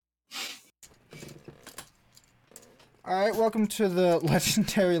All right, welcome to the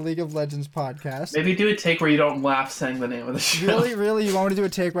Legendary League of Legends podcast. Maybe do a take where you don't laugh saying the name of the show. Really, you want me to do a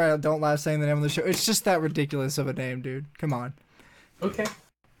take where I don't laugh saying the name of the show? It's just that ridiculous of a name, dude. Come on. Okay.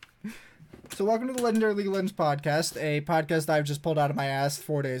 So welcome to the Legendary League of Legends podcast, a podcast I've just pulled out of my ass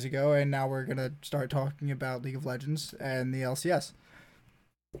 4 days ago, and now we're gonna start talking about League of Legends and the LCS.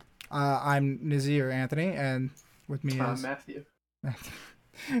 I'm Nizzy or Anthony, and with me is Matthew.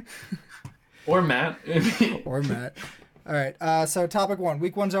 Or Matt. or Matt. All right. So topic one.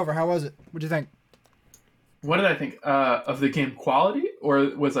 Week one's over. How was it? What'd you think? What did I think of the game quality, or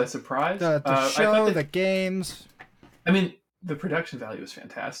was I surprised? The show, the games. I mean, the production value was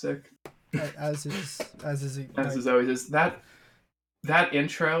fantastic. As is always is. That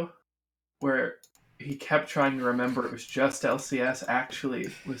intro where he kept trying to remember it was just LCS actually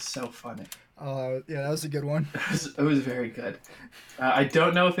was so funny. Oh, yeah, that was a good one. It was very good. I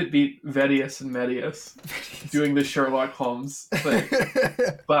don't know if it beat Vedius and Medius doing the Sherlock Holmes thing,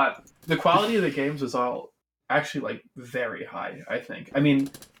 but the quality of the games was all actually like very high, I think. I mean,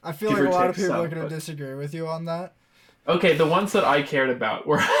 I feel like a lot of people are going to disagree with you on that. Okay, the ones that I cared about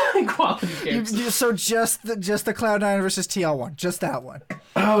were quality games. So just the Cloud9 versus TL1, just that one.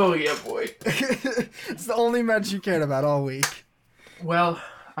 Oh yeah, boy. It's the only match you cared about all week. Well,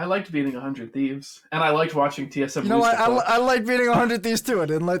 I liked beating 100 Thieves, and I liked watching TSM. You know what? I like beating 100 Thieves too. I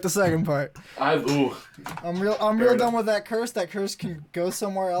didn't like the second part. I'm real done with that curse. That curse can go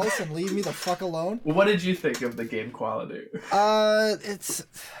somewhere else and leave me the fuck alone. What did you think of the game quality? I've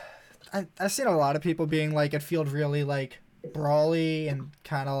seen a lot of people being like it felt really like brawly and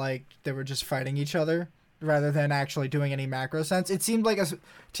kind of like they were just fighting each other rather than actually doing any macro sense. It seemed like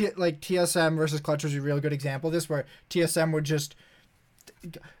TSM versus Clutch was a real good example of this, where TSM would just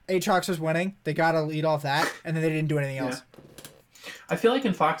Aatrox was winning, they got a lead off that, and then they didn't do anything else. I feel like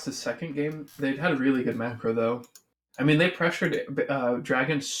in Fox's second game, they had a really good macro though. I mean, they pressured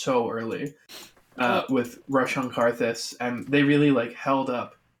Dragon so early with Rush on Karthus, and they really like held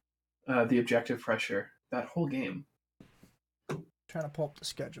up the objective pressure that whole game. Trying to pull up the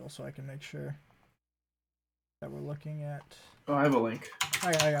schedule so I can make sure that we're looking at. Oh, I have a link.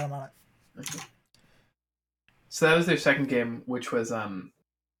 I got him on it. Okay. So that was their second game, which was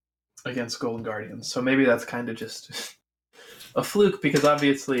against Golden Guardians. So maybe that's kind of just a fluke, because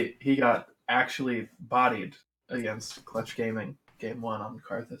obviously he got actually bodied against Clutch Gaming game one on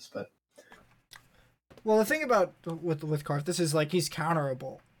Karthus. But well, the thing about with Karthus is like he's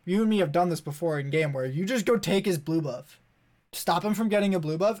counterable. You and me have done this before in game where you just go take his blue buff, stop him from getting a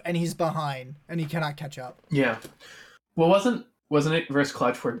blue buff, and he's behind and he cannot catch up. Yeah. Well, wasn't it versus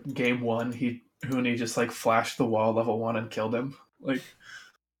Clutch where game one Huni just like flashed the wall level 1 and killed him? Like,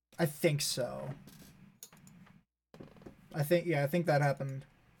 I think so. I think that happened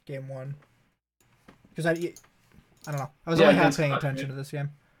game one. Because I don't know. I was only half paying attention to this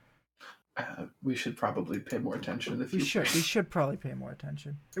game. We should probably pay more attention in the future. We should probably pay more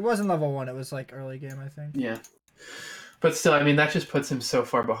attention. It wasn't level 1. It was like early game, I think. Yeah. But still, I mean, that just puts him so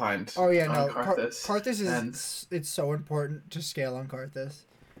far behind. Oh yeah, no. Karthus. Karthus it's so important to scale on Karthus.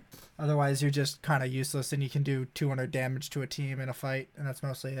 Otherwise, you're just kind of useless, and you can do 200 damage to a team in a fight, and that's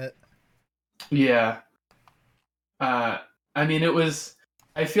mostly it. Yeah. I mean,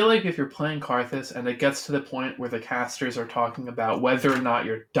 I feel like if you're playing Karthus and it gets to the point where the casters are talking about whether or not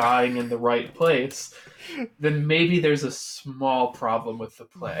you're dying in the right place, then maybe there's a small problem with the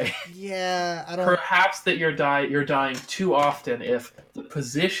play. Yeah, I don't. Perhaps that you're dying too often if the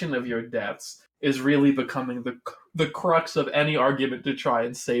position of your deaths is really becoming the crux of any argument to try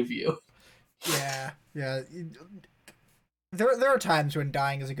and save you. Yeah. There are times when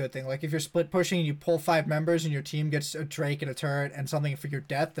dying is a good thing. Like if you're split pushing and you pull 5 members and your team gets a Drake and a turret and something for your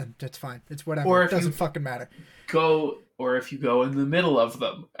death, then it's fine. It's whatever. Or it doesn't fucking matter. Or if you go in the middle of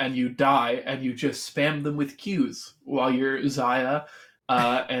them and you die and you just spam them with Qs while your Xayah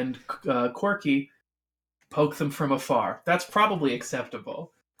and Corki poke them from afar. That's probably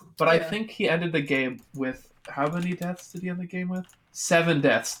acceptable. But yeah. I think he ended the game with... How many deaths did he end the game with? 7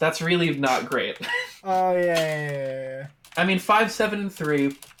 deaths. That's really not great. Oh, yeah. I mean, 5, 7, and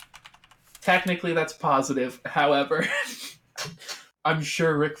 3. Technically, that's positive. However, I'm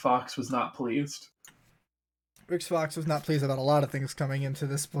sure Rick Fox was not pleased. Rick Fox was not pleased about a lot of things coming into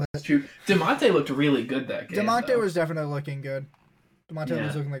this split. That's true. Demonte looked really good that game. Demonte was definitely looking good. Demonte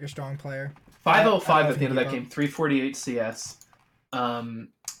was looking like a strong player. 505 at the end of that game. 348 CS.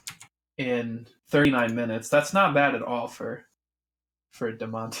 In 39 minutes. That's not bad at all for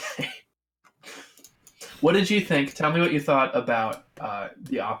Demonte. What did you think? Tell me what you thought about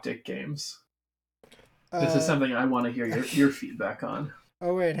the Optic games. This is something I want to hear your feedback on.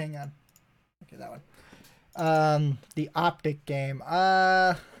 Oh, wait, hang on. Okay, that one. The Optic game.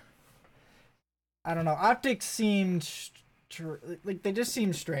 I don't know. Optic seemed like they just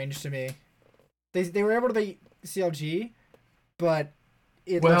seemed strange to me. They were able to beat CLG, but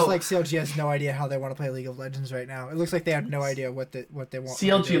it looks Well, like CLG has no idea how they want to play League of Legends right now. It looks like they have no idea what they want.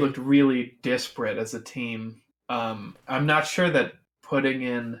 CLG looked really disparate as a team. I'm not sure that putting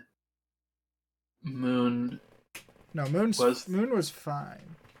in Moon No, Moon was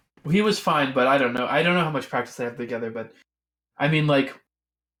fine. he was fine, but I don't know. I don't know how much practice they have together, but I mean, like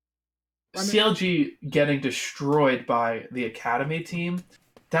CLG getting destroyed by the Academy team.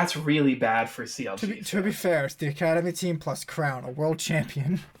 That's really bad for CLG. To be fair, it's the Academy team plus Crown, a world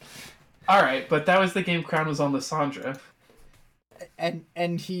champion. All right, but that was the game Crown was on Lissandra.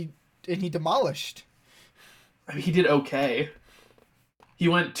 And he demolished. I mean, he did okay. He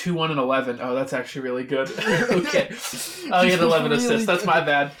went 2-1 and 11. Oh, that's actually really good. Okay. Oh, he had 11 assists. That's my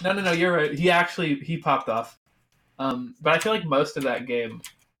bad. No, you're right. He popped off. But I feel like most of that game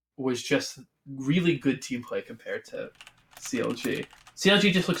was just really good team play compared to CLG.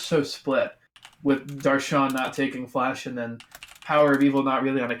 CLG just looks so split, with Darshan not taking Flash and then Power of Evil not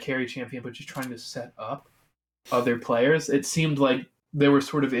really on a carry champion, but just trying to set up other players. It seemed like they were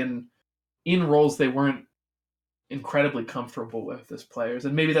sort of in roles they weren't incredibly comfortable with as players,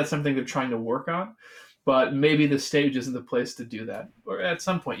 and maybe that's something they're trying to work on. But maybe the stage isn't the place to do that, or at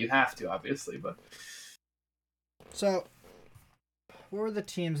some point you have to, obviously. But so, what were the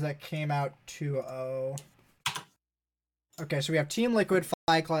teams that came out 2-0? Okay, so we have Team Liquid,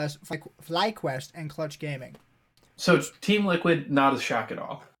 FlyQuest, and Clutch Gaming. So Team Liquid, not a shock at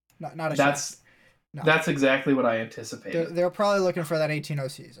all. Not a shock. No. That's exactly what I anticipated. They're probably looking for that 18-0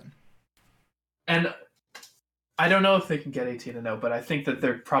 season. And I don't know if they can get 18-0, but I think that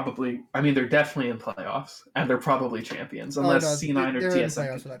they're probably. I mean, they're definitely in playoffs, and they're probably champions, unless C9 or they're TSM. In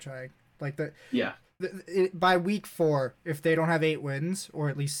playoffs without trying. Yeah. By week 4, if they don't have 8 wins or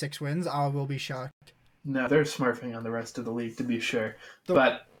at least 6 wins, I will be shocked. No, they're smurfing on the rest of the league, to be sure.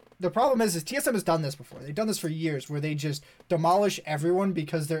 But the problem is TSM has done this before. They've done this for years, where they just demolish everyone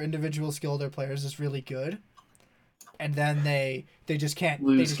because their individual skill of their players is really good, and then they just can't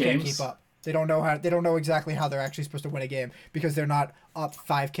can't keep up. They don't know exactly how they're actually supposed to win a game because they're not up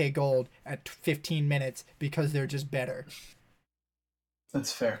 5k gold at 15 minutes because they're just better.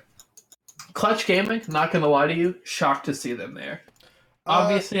 That's fair. Clutch Gaming, not gonna lie to you, shocked to see them there.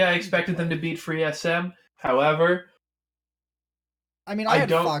 Obviously, I expected them to beat Free SM. However, I mean, I had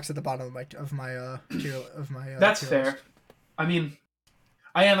Fox at the bottom of my That's tier fair. list. I mean,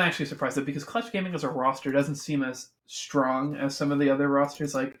 I am actually surprised that because Clutch Gaming as a roster doesn't seem as strong as some of the other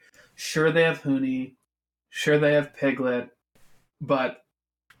rosters. Like, sure they have Huni, sure they have Piglet, but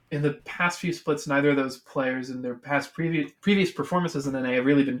in the past few splits, neither of those players in their previous performances in NA have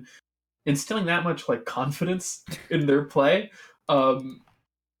really been instilling that much like confidence in their play.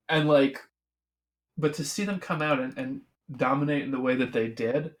 And like, but to see them come out and dominate in the way that they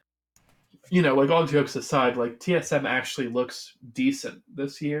did, you know, like all jokes aside, like TSM actually looks decent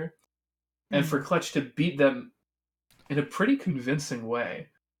this year. And for Clutch to beat them in a pretty convincing way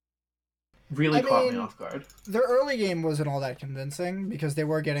really caught me off guard. Their early game wasn't all that convincing because they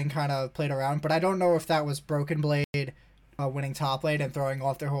were getting kind of played around, but I don't know if that was Broken Blade winning top lane and throwing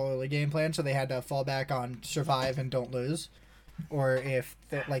off their whole early game plan, so they had to fall back on survive and don't lose. Or if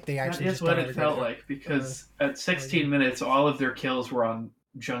they actually that is what it felt like, because at 16 minutes all of their kills were on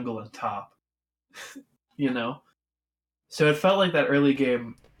jungle and top. You know, so it felt like that early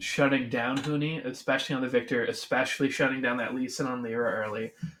game shutting down Huni, especially on the Victor, especially shutting down that Lee Sin on Lyra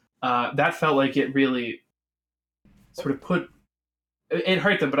early. That felt like it really sort of it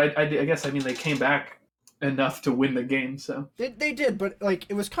hurt them, but I guess I mean they came back enough to win the game. So they did, but like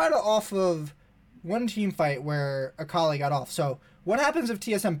it was kind of off of one team fight where Akali got off. So what happens if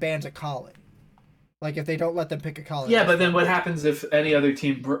TSM bans Akali? Like if they don't let them pick Akali? Yeah, but then what happens if any other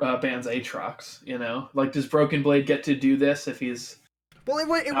team bans Aatrox? You know, like does Broken Blade get to do this if he's? Well,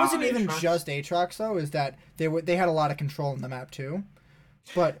 it wasn't even just Aatrox though. Is that they had a lot of control in the map too.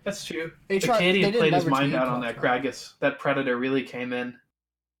 But that's true. Aatrox, the Canadian played his mind out on that Gragas. That Predator really came in.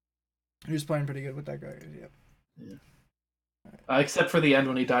 He was playing pretty good with that Gragas. Yep. Yeah. Except for the end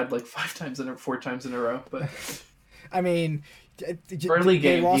when he died like 4 times in a row. But I mean, early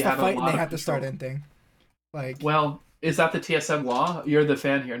game they lost he had the fight a lot and they of had to start control. ending. Like, well, is that the TSM law? You're the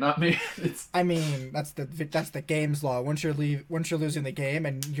fan here, not me. I mean, that's the game's law. Once you're losing the game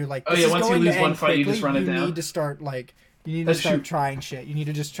and you're like, once you lose one fight, you just run it down. You need to start trying shit. You need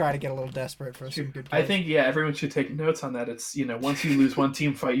to just try to get a little desperate for some good kills. I think everyone should take notes on that. It's once you lose one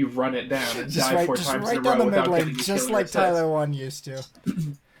team fight, you run it down and die 4 times in a row without getting just like Tyler 1 used to.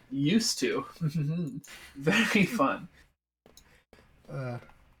 Used to. Very fun.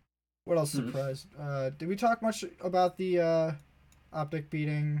 What else surprised? Did we talk much about the Optic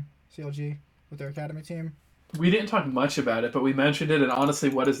beating CLG with their academy team? We didn't talk much about it, but we mentioned it, and honestly,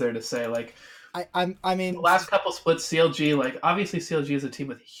 what is there to say? Like, I mean, the last couple splits, CLG, like, obviously CLG is a team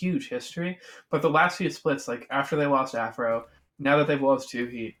with huge history, but the last few splits, like, after they lost Afro, now that they've lost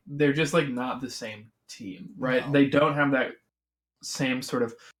Tuhi, they're just, like, not the same team, right? No. They don't have that same sort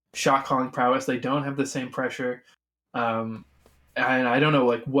of shot calling prowess. They don't have the same pressure. And I don't know,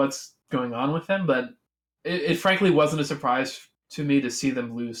 like, what's going on with them, but it frankly wasn't a surprise to me to see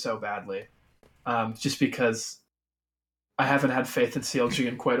them lose so badly. Just because I haven't had faith in CLG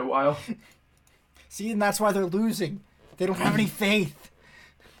in quite a while. See, and that's why they're losing. They don't have any faith.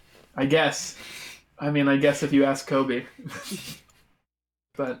 I guess. I mean, I guess if you ask Kobe.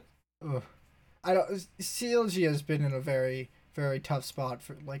 But Ugh. I don't. CLG has been in a very, very tough spot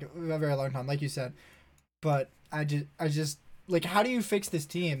for like a very long time, like you said. But I just like, how do you fix this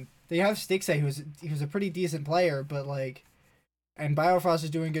team? They have Stixay, who's a pretty decent player, but like, and Biofrost is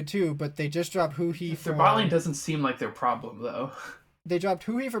doing good too. But they just dropped Huhi for. their bot lane doesn't seem like their problem, though. They dropped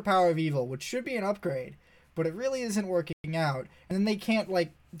Huhi for Power of Evil, which should be an upgrade, but it really isn't working out. And then they can't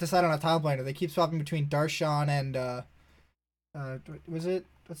like decide on a top laner. They keep swapping between Darshan and was it,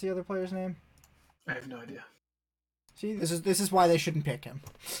 what's the other player's name? I have no idea. See, this is why they shouldn't pick him.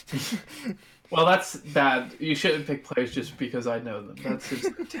 Well, that's bad. You shouldn't pick players just because I know them. That's just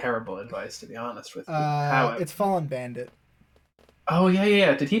terrible advice, to be honest with you. However, It's Fallen Bandit. oh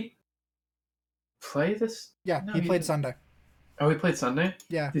yeah. Did he play this? Yeah, No, he played didn't. Sunday. Oh, he played Sunday?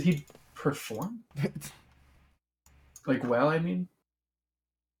 Yeah. Did he perform? Like, well, I mean?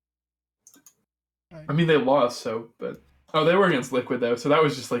 I mean, they lost, so, but... Oh, they were against Liquid, though, so that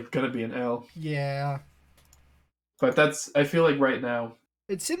was just, like, gonna be an L. Yeah. But that's... I feel like right now...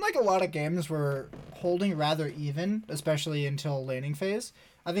 It seemed like a lot of games were holding rather even, especially until laning phase.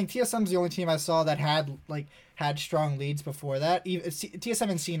 I think TSM's the only team I saw that had strong leads before that. Even TSM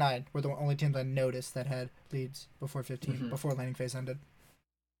and C9 were the only teams I noticed that had leads before 15, before laning phase ended.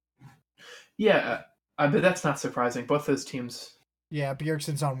 Yeah, but that's not surprising. Both those teams... Yeah,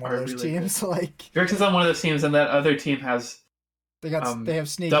 Bjergsen's on one of those really teams. Like, Bjergsen's on one of those teams, and that other team has... they have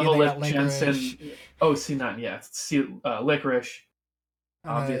Sneaky, Double they got Lift, Licorice, Jensen... Oh, C9, yeah. Licorice,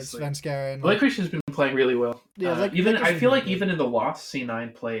 obviously. Svenskeren. Like, Licorice has been playing really well. Yeah, I feel like even in the loss,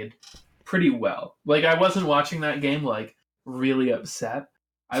 C9 played pretty well. Like, I wasn't watching that game, like, really upset.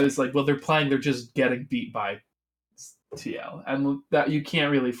 I was like, well, they're just getting beat by TL. And that you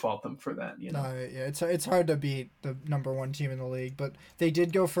can't really fault them for that, you know? No, yeah, it's hard to beat the number one team in the league, but they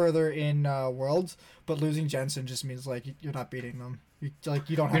did go further in Worlds, but losing Jensen just means, like, you're not beating them. You don't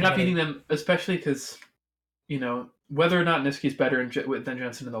have... You're not beating them, especially because, you know, whether or not Niski's better than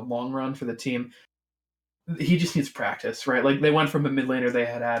Jensen in the long run for the team, he just needs practice, right? Like, they went from a mid laner they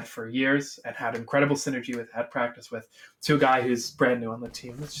had for years and had incredible synergy with, had practice with, to a guy who's brand new on the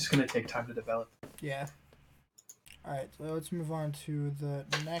team. It's just going to take time to develop. Yeah. All right, so let's move on to the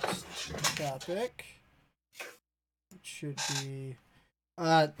next topic. It should be,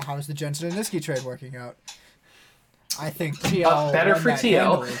 how's the Jensen and Niski trade working out? I think TL better won for that TL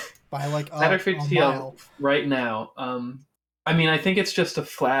handily by like better for a TL mile. right now. I mean, I think it's just a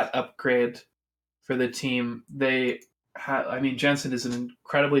flat upgrade for the team. Jensen is an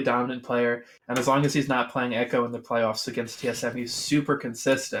incredibly dominant player, and as long as he's not playing Echo in the playoffs against TSM, he's super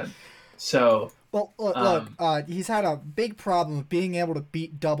consistent. So, well, look, he's had a big problem of being able to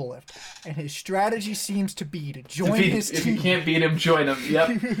beat Doublelift, and his strategy seems to be to join his team. If you can't beat him, join him.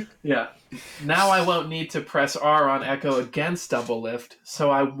 Yep. Yeah. Now I won't need to press R on Echo against Doublelift, so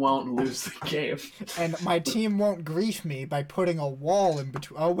I won't lose the game. And my team won't grief me by putting a wall in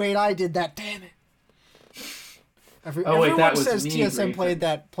between. Oh wait, I did that. Damn it. Everyone says TSM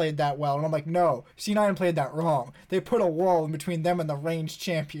played that well, and I'm like, no, C9 played that wrong. They put a wall in between them and the ranged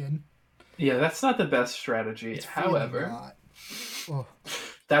champion. Yeah, that's not the best strategy. It's However,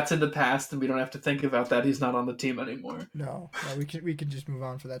 that's in the past, and we don't have to think about that. He's not on the team anymore. No, we can just move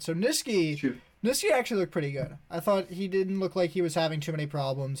on for that. So Niski actually looked pretty good. I thought he didn't look like he was having too many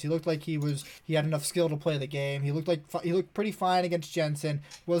problems. He looked like he had enough skill to play the game. He looked pretty fine against Jensen.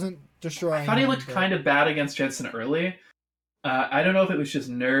 Wasn't destroying. I thought he looked kind of bad against Jensen early. I don't know if it was just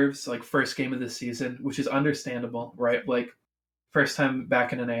nerves, like first game of the season, which is understandable, right? Like first time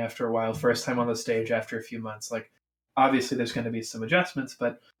back in NA after a while, first time on the stage after a few months. Like obviously there's going to be some adjustments,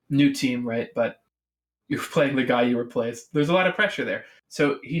 but new team, right? But you're playing the guy you replaced. There's a lot of pressure there.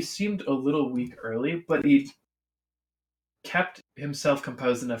 So he seemed a little weak early, but he kept himself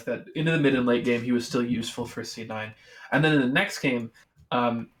composed enough that into the mid and late game he was still useful for C9. And then in the next game,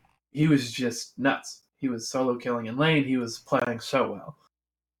 he was just nuts. He was solo killing in lane. He was playing so well.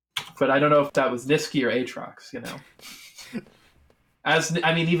 But I don't know if that was Nisqy or Aatrox, you know.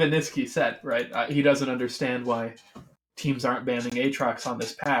 Even Nisqy said, right? He doesn't understand why teams aren't banning Aatrox on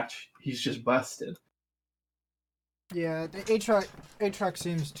this patch. He's just busted. Yeah, the Aatrox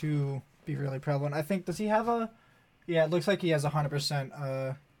seems to be really prevalent. I think, does he have a... Yeah, it looks like he has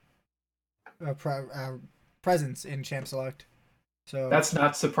 100% presence in Champ Select. So that's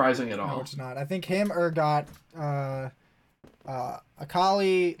not surprising at all. No, it's not. I think him, Urgot,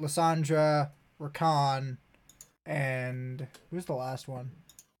 Akali, Lissandra, Rakan, and who's the last one?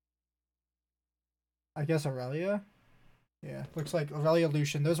 I guess Aurelia? Yeah, looks like Aurelia,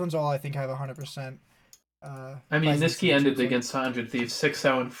 Lucian. Those ones all I think have 100%. Nisqy ended against 100 Thieves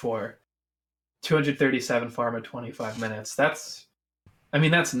 6-0-4, 237 farm at 25 minutes. That's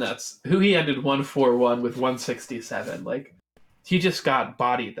nuts. He ended 1-4-1 with 167. Like, he just got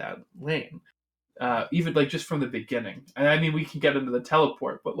bodied that lane. Even like just from the beginning. And we can get into the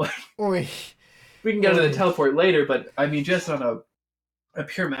teleport, but like we can get into the teleport later. But just on a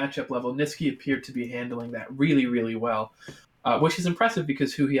pure matchup level, Nisqy appeared to be handling that really, really well, which is impressive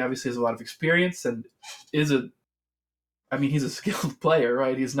because he obviously has a lot of experience and is he's a skilled player,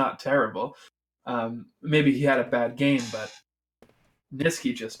 right? He's not terrible. Maybe he had a bad game, but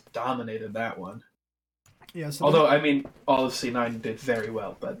Nisqy just dominated that one. Yeah. So although all of C9 did very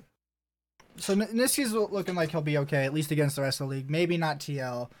well, but. So Nisqy's looking like he'll be okay, at least against the rest of the league. Maybe not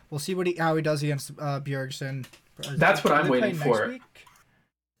TL. We'll see how he does against Bjergsen. That's what I'm waiting for.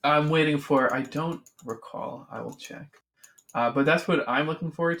 I'm waiting for. I don't recall. I will check. But that's what I'm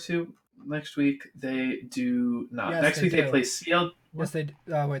looking forward to next week. They do not. Yes, next week they play CL. Yes, they.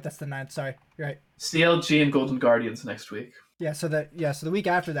 Wait, that's the 9th. Sorry, you're right. CLG and Golden Guardians next week. Yeah. So the week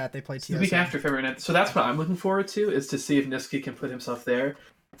after that they play TSM. The week after February 9th. So that's what I'm looking forward to, is to see if Nisqy can put himself there.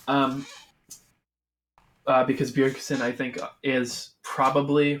 Because Bjergsen, I think, is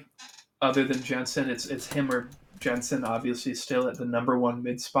probably, other than Jensen, it's him or Jensen, obviously, still at the number one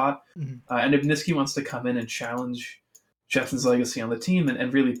mid spot. Mm-hmm. And if Nisqy wants to come in and challenge Jensen's legacy on the team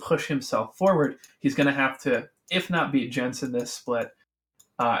and really push himself forward, he's going to have to, if not beat Jensen this split,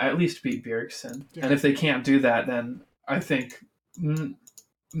 at least beat Bjergsen. Yeah. And if they can't do that, then I think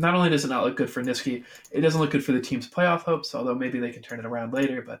not only does it not look good for Nisqy, it doesn't look good for the team's playoff hopes, although maybe they can turn it around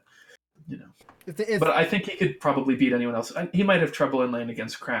later, but... But I think he could probably beat anyone else. He might have trouble in lane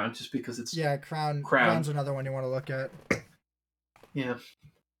against Crown just because it's Crown's another one you want to look at. Yeah.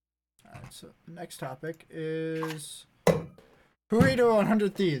 All right, so next topic is Hooray to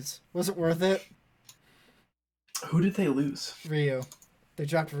 100 Thieves. Was it worth it? Who did they lose? Ryu. They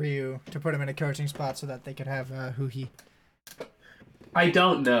dropped Ryu to put him in a coaching spot so that they could have Huhi. I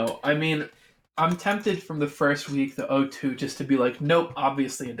don't know. I'm tempted from the first week, the O2, just to be like, nope,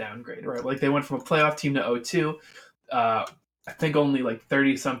 obviously a downgrade, right? Like, they went from a playoff team to O2. I think only like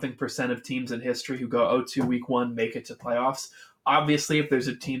 30-something% of teams in history who go O2 week 1 make it to playoffs. Obviously, if there's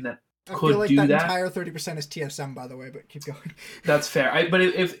a team that could do that... entire 30% is TSM, by the way, but keep going. That's fair. But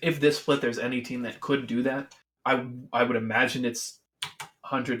if this split, there's any team that could do that, I would imagine it's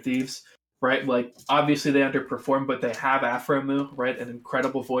 100 Thieves. Right, like, obviously they underperform, but they have Aphromoo, right? An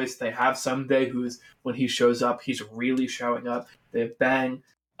incredible voice. They have Someday, who's, when he shows up, he's really showing up. They have Bang,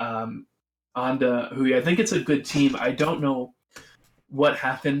 Anda, who I think it's a good team. I don't know what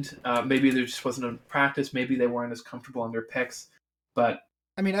happened. Maybe there just wasn't enough practice. Maybe they weren't as comfortable on their picks. But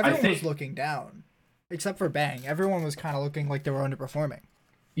everyone was looking down, except for Bang. Everyone was kind of looking like they were underperforming.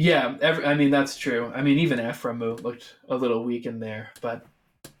 Yeah, that's true. Even Aphromoo looked a little weak in there, but...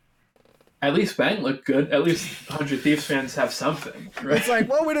 At least Bang looked good. At least 100 Thieves fans have something, right? It's like,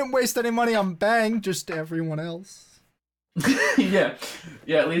 well, we didn't waste any money on Bang, just everyone else. Yeah,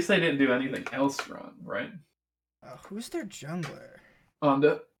 at least they didn't do anything else wrong, right? Who's their jungler?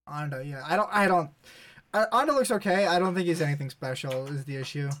 Anda, yeah. Anda looks okay. I don't think he's anything special, is the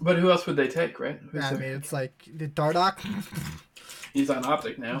issue. But who else would they take, right? It's like, the Dardoch. He's on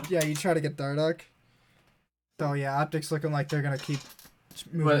Optic now. Yeah, you try to get Dardoch. So, yeah, Optic's looking like they're going to keep...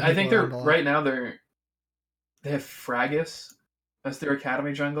 But I think they have Fragus as their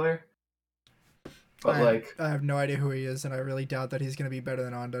academy jungler. But I have no idea who he is, and I really doubt that he's going to be better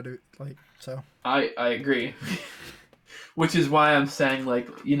than Anda. I agree. Which is why I'm saying,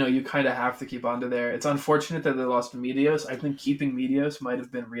 you kind of have to keep Anda there. It's unfortunate that they lost Meteos. I think keeping Meteos might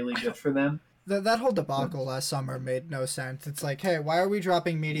have been really good for them. That whole debacle last summer made no sense. It's like, hey, why are we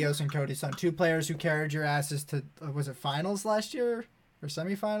dropping Meteos and Cody Sun, 2 players who carried your asses to, was it finals last year? Or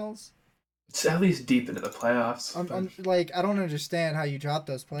semifinals? It's at least deep into the playoffs. I don't understand how you drop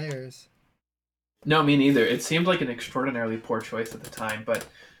those players. No, me neither. It seemed like an extraordinarily poor choice at the time, but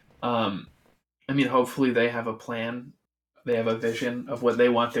Um, I mean, hopefully they have a plan. They have a vision of what they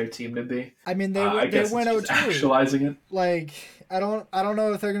want their team to be. I mean, I they guess it's went just 0-2. actualizing it. Like I don't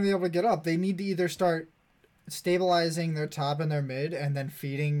know if they're gonna be able to get up. They need to either start stabilizing their top and their mid, and then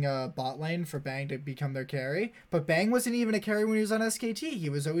feeding bot lane for Bang to become their carry. But Bang wasn't even a carry when he was on SKT. He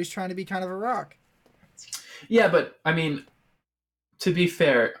was always trying to be kind of a rock. Yeah, but I mean, to be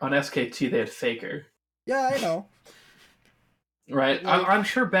fair, on SKT they had Faker, Yeah, I know. right? Like, I'm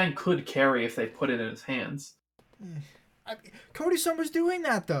sure Bang could carry if they put it in his hands. Cody Sun was doing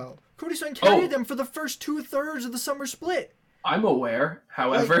that though. Cody Sun carried Oh, them for the first 2/3 of the summer split. I'm aware.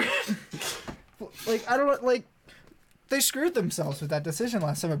 However, Like I don't know. Like they screwed themselves with that decision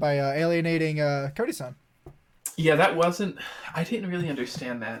last summer by alienating Cody Sun. yeah, that wasn't. I didn't really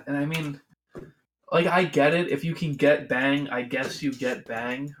understand that, and I mean, like, I get it. If you can get Bang, I guess you get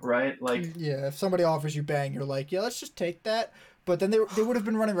Bang, right? Like, Yeah, if somebody offers you Bang, you're like, yeah, let's just take that. But then they would have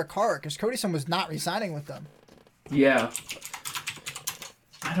been running Ricard because Cody Sun was not re-signing with them. yeah.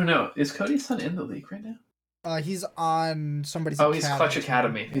 I don't know. Is Cody Sun in the league right now? He's on somebody's. Oh, he's Clutch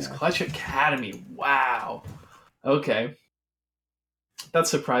Academy. Yeah. He's Clutch Academy. Wow. Okay.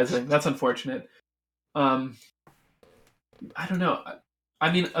 That's surprising. That's unfortunate. I don't know.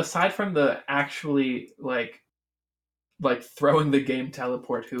 I mean, aside from the actually like throwing the game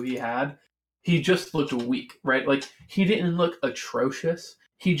teleport who he just looked weak, right? Like he didn't look atrocious.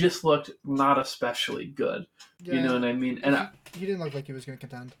 He just looked not especially good. Yeah, You know what I mean? And he didn't look like he was going to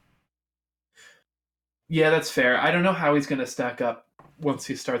contend. yeah, that's fair. I don't know how he's going to stack up once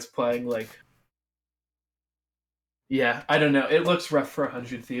he starts playing like. Yeah, I don't know. It looks rough for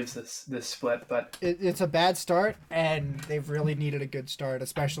 100 Thieves this split, but It's a bad start, and they've really needed a good start,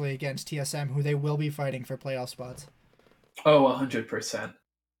 especially against TSM, who they will be fighting for playoff spots. oh, 100%.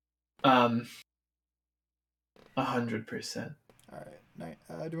 100%. All right.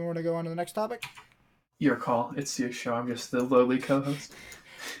 Do we want to go on to the next topic? Your call. It's your show. I'm just the lowly co-host.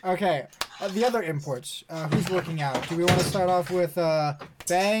 Okay. The other imports. Who's looking out? Do we want to start off with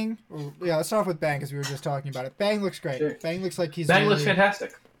Bang? Yeah, let's start off with Bang because we were just talking about it. Bang looks great. Sure. Bang looks like he's Bang really, looks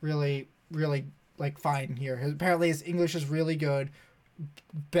fantastic. really, really like fine here. Apparently his English is really good.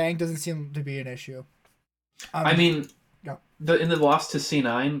 Bang doesn't seem to be an issue. I mean, yeah. in the loss to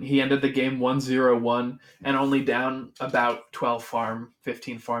C9, he ended the game 1-0-1 and only down about 12 farm,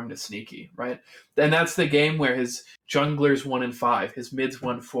 15 farm to Sneaky, right? And that's the game where his jungler's 1-5, his mid's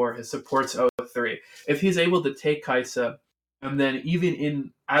 1-4, his support's 0-3. If he's able to take Kai'Sa, and then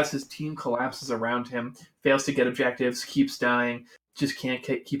even as his team collapses around him, fails to get objectives, keeps dying, just can't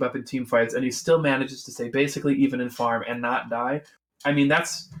keep up in team fights, and he still manages to stay basically even in farm and not die, I mean,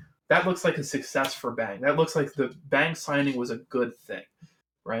 that looks like a success for Bang. That looks like the Bang signing was a good thing,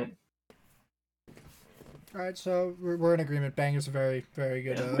 right? All right, so we're in agreement. Bang is a very, very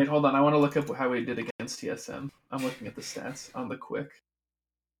good. Yeah. Wait, hold on. I want to look up how he did against TSM. I'm looking at the stats on the quick.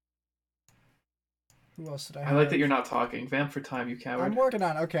 Who else did I I have? like that you're not talking. Vamp for time, you coward. I'm working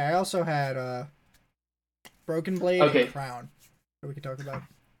on. Okay, I also had Broken Blade and Crown that we could talk about.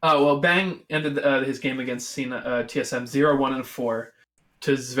 Oh well, Bang ended his game against TSM 0-1-4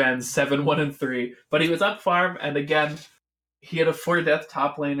 to Sven's 7-1-3, but he was up farm, and again, he had a 4-death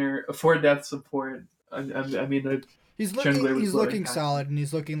top laner, a 4-death support. I mean, he's looking solid, and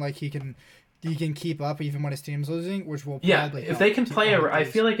he's looking like he can keep up even when his team's losing, which will probably if they can play. I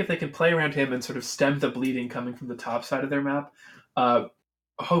feel like if they can play around him and sort of stem the bleeding coming from the top side of their map,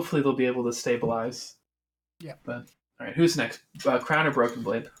 hopefully they'll be able to stabilize. Yeah. But all right, who's next? Crown or Broken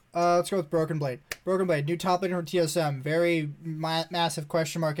Blade? Let's go with Broken Blade. Broken Blade, new top laner from TSM. Very massive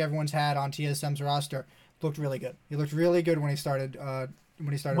question mark everyone's had on TSM's roster. Looked really good. He looked really good when he started.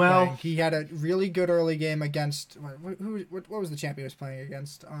 Playing. He had a really good early game against what was the champion he was playing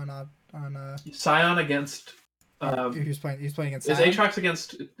against on Sion against. He was playing against. Is Aatrox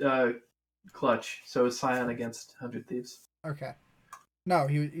against Clutch? So is Sion against 100 Thieves? Okay. No,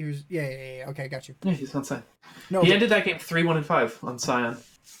 he was. Yeah. Okay, got you. Yeah, he's on Sion. No, he ended that game 3-1-5 on Sion.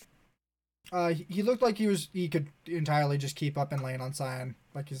 He looked like he could entirely just keep up in lane on Sion,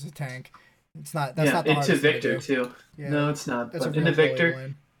 like he's a tank. It's not. That's not the hardest into Victor thing to do. too. Yeah. No, it's not. That's but into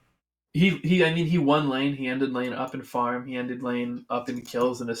Victor, he won lane. He ended lane up in farm. He ended lane up in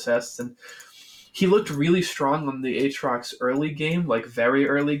kills and assists, and he looked really strong on the Aatrox early game, like very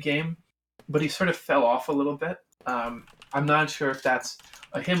early game. But he sort of fell off a little bit. I'm not sure if that's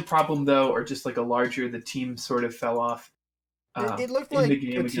a him problem though, or just like the team sort of fell off. It looked like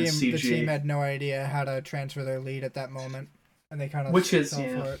the team had no idea how to transfer their lead at that moment, and they kind of for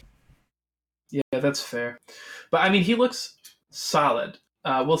it. Yeah, that's fair. But I mean, he looks solid.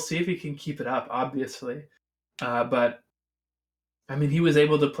 We'll see if he can keep it up, obviously. But I mean, he was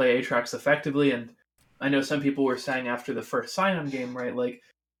able to play Aatrox effectively, and I know some people were saying after the first Sion game, right, like,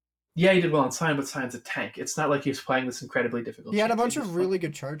 yeah, he did well on Sion, but Sion's a tank. It's not like he was playing this incredibly difficult He had a champion. bunch of really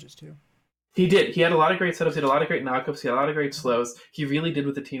good charges, too. He did. He had a lot of great setups. He had a lot of great knockups. He had a lot of great slows. He really did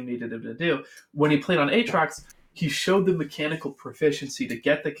what the team needed him to do. When he played on Aatrox, he showed the mechanical proficiency to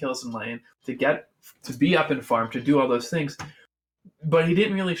get the kills in lane, to be up in farm, to do all those things. But he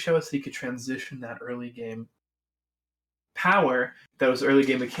didn't really show us that he could transition that early game power, those early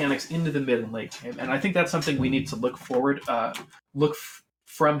game mechanics, into the mid and late game. And I think that's something we need to look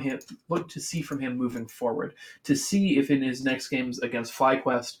to see from him moving forward, to see if in his next games against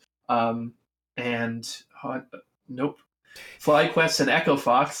FlyQuest, FlyQuest and Echo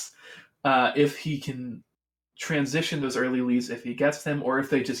Fox, if he can transition those early leads, if he gets them, or if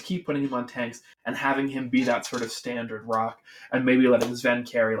they just keep putting him on tanks and having him be that sort of standard rock, and maybe letting Sven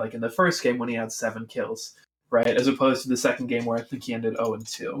carry, like in the first game when he had 7 kills, right? As opposed to the second game where I think he ended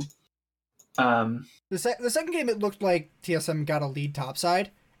 0-2. The second game, it looked like TSM got a lead topside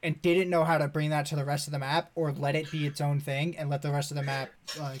and didn't know how to bring that to the rest of the map, or let it be its own thing and let the rest of the map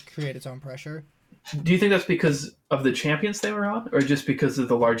create its own pressure. Do you think that's because of the champions they were on, or just because of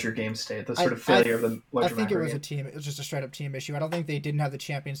the larger game state, the sort of failure of the larger? I think it was a team. It was just a straight up team issue. I don't think they didn't have the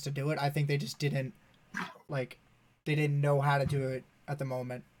champions to do it. I think they just didn't they didn't know how to do it at the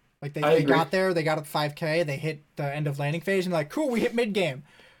moment. Like they got there, they got up 5K, they hit the end of landing phase, and like, cool, we hit mid game.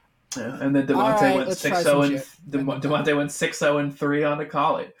 Yeah, and then Damonte went 6-0 and Damonte went 6-0-3 on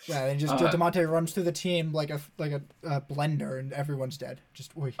Akali. Yeah, and just Damonte runs through the team like a blender, and everyone's dead.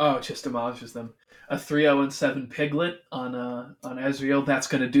 Just demolishes them. A 3-0-7 Piglet on Ezreal. That's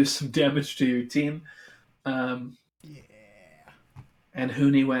going to do some damage to your team. Yeah. And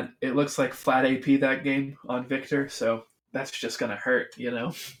Huni went. It looks like flat AP that game on Victor, so that's just going to hurt, you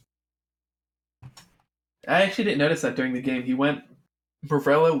know. I actually didn't notice that during the game. He went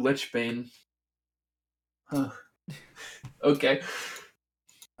Morello Lichbane. Huh. Okay.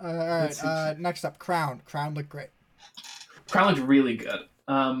 All right. Next up, Crown. Crown looked great. Crown looked really good.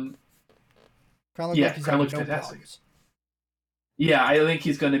 Crown looked fantastic. Problems. Yeah, I think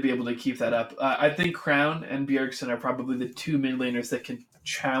he's going to be able to keep that up. I think Crown and Bjergsen are probably the 2 mid laners that can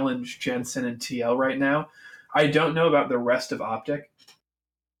challenge Jensen and TL right now. I don't know about the rest of Optic.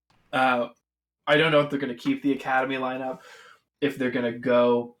 I don't know if they're going to keep the Academy lineup, if they're going to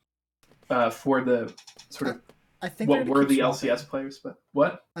go for the sort of what were the LCS players, but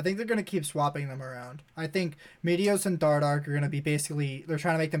what? I think they're going to keep swapping them around. I think Meteos and Dardark are going to be they're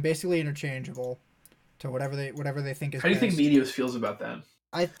trying to make them basically interchangeable to whatever they think is How do you think Meteos feels about that?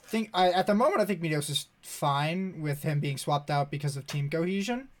 I think at the moment, I think Meteos is fine with him being swapped out because of team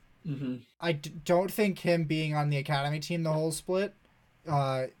cohesion. Mm-hmm. I don't think him being on the Academy team the whole split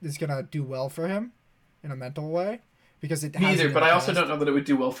is going to do well for him in a mental way. Because it neither, but I also don't know that it would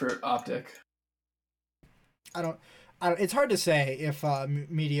do well for Optic. I don't. It's hard to say if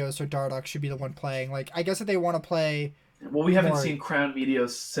Meteos or Dardark should be the one playing. Like, I guess if they want to play. Well, we haven't seen Crown Meteos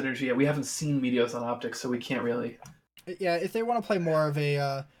synergy yet. We haven't seen Meteos on Optic, so we can't really. Yeah, if they want to play more of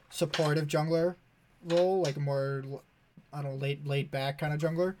a supportive jungler role, like a more, I don't know, laid back kind of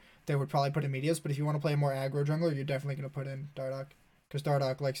jungler, they would probably put in Meteos. But if you want to play a more aggro jungler, you're definitely going to put in Dardark, because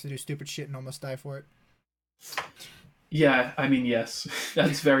Dardark likes to do stupid shit and almost die for it. Yeah, I mean, yes,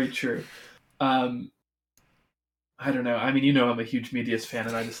 that's very true. I don't know. I mean, you know, I'm a huge Meteos fan,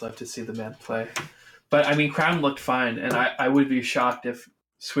 and I just love to see the man play. But I mean, Crown looked fine, and I would be shocked if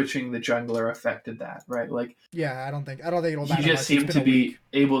switching the jungler affected that, right? Like, yeah, I don't think it'll matter. He just seemed to be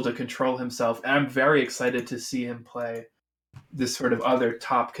able to control himself, and I'm very excited to see him play this sort of other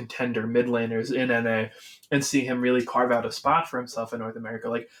top contender mid laners in NA, and see him really carve out a spot for himself in North America.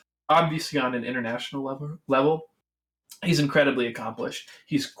 Like, obviously on an international level. He's incredibly accomplished.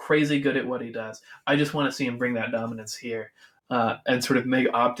 He's crazy good at what he does. I just want to see him bring that dominance here and sort of make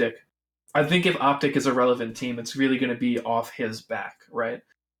Optic. I think if Optic is a relevant team, it's really going to be off his back, right?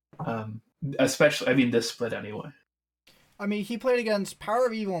 Especially, I mean, this split anyway. I mean, he played against Power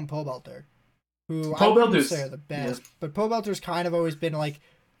of Evil and Pobelter, who I wouldn't say are the best, but Pobelter's kind of always been like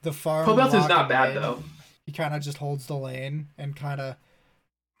the farm. Pobelter's not bad, though. He kind of just holds the lane and kind of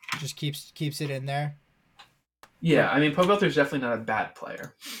just keeps it in there. Yeah, I mean, Pobelter's definitely not a bad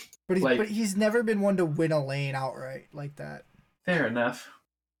player. But he's never been one to win a lane outright like that. Fair enough.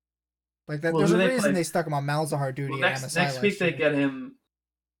 Like that. There's a reason they stuck him on Malzahar duty. Next week they get him.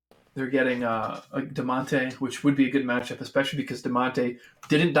 They're getting Damonte, which would be a good matchup, especially because Damonte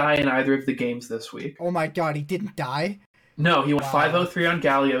didn't die in either of the games this week. Oh my god, he didn't die? No, he went 5-0-3 on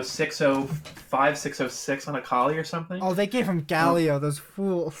Galio, 6-0-5, 6-0-6 on Akali or something. Oh, they gave him Galio, those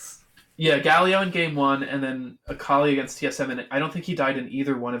fools. Yeah, Galio in game 1, and then Akali against TSM, and I don't think he died in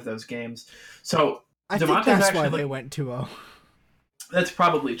either one of those games. So I think Damonte's that's why actually they went 2-0. That's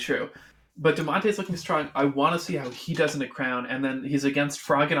probably true. But Damonte's looking strong. I want to see how he does in a crown. And then he's against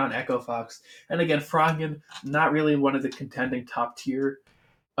Froggen on Echo Fox. And again, Froggen, not really one of the contending top tier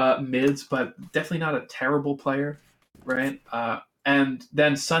mids, but definitely not a terrible player, right? And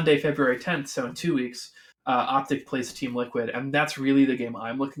then Sunday, February 10th, so in 2 weeks, Optic plays Team Liquid. And that's really the game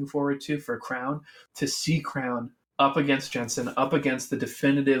I'm looking forward to for Crown, to see Crown up against Jensen, up against the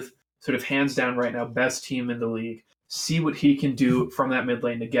definitive, sort of hands down right now, best team in the league. See what he can do from that mid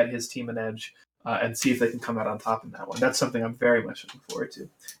lane to get his team an edge, and see if they can come out on top in that one. That's something I'm very much looking forward to.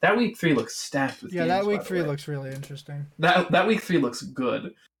 That week 3 looks stacked with Yeah, games, that by week the 3 way. looks really interesting. That week 3 looks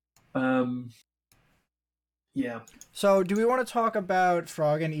good. Yeah. So, do we want to talk about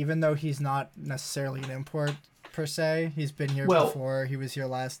Froggen, even though he's not necessarily an import per se? He's been here before. He was here the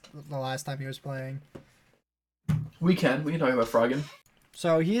last time he was playing. We can talk about Froggen.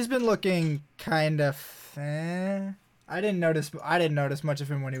 So he's been looking kind of. I didn't notice much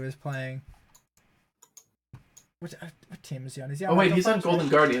of him when he was playing. What team is he on? Is he on he's on Golden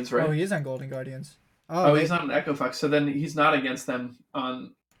Guardians, right? Oh, he is on Golden Guardians. He's not on Echo Fox, so then he's not against them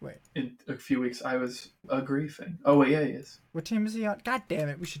in a few weeks. I was griefing. Oh wait, yeah, he is. What team is he on? God damn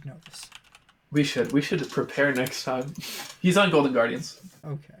it, we should know this. We should prepare next time. He's on Golden Guardians.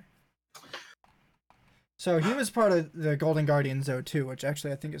 Okay. So he was part of the Golden Guardians 02, which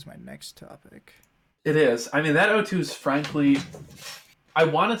actually I think is my next topic. It is. I mean, that O2 is frankly, I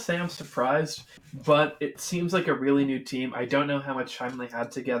want to say I'm surprised, but it seems like a really new team. I don't know how much time they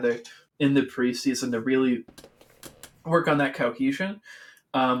had together in the preseason to really work on that cohesion.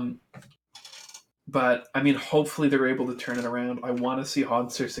 But, I mean, hopefully they're able to turn it around. I want to see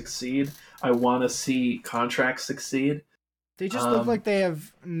Hauntzer succeed. I want to see Contracts succeed. They just look like they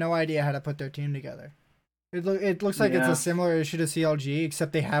have no idea how to put their team together. It looks like it's a similar issue to CLG,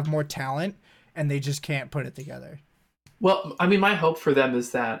 except they have more talent, and they just can't put it together. Well, I mean, my hope for them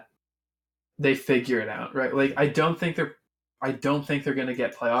is that they figure it out, right? Like, I don't think they're going to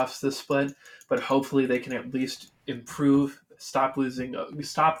get playoffs this split, but hopefully they can at least improve, stop these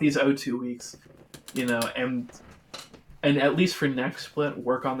O2 weeks, and at least for next split,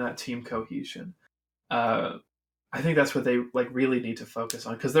 work on that team cohesion. I think that's what they really need to focus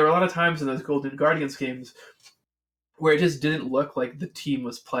on, because there are a lot of times in those Golden Guardians games where it just didn't look like the team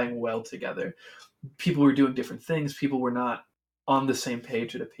was playing well together. People were doing different things. People were not on the same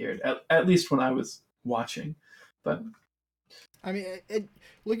page, it appeared, at least when I was watching. But I mean,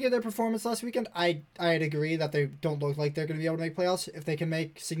 looking at their performance last weekend, I'd agree that they don't look like they're going to be able to make playoffs. If they can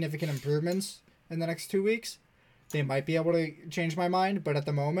make significant improvements in the next 2 weeks, they might be able to change my mind. But at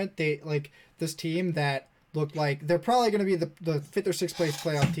the moment, they this team that looked like they're probably going to be the 5th or 6th place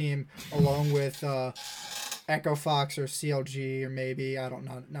playoff team, along with Echo Fox or CLG, or maybe, I don't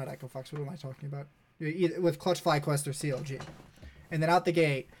know, not Echo Fox, what am I talking about? Either with Clutch, FlyQuest, or CLG. And then out the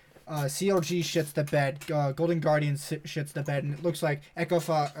gate, CLG shits the bed, Golden Guardians shits the bed, and it looks like Echo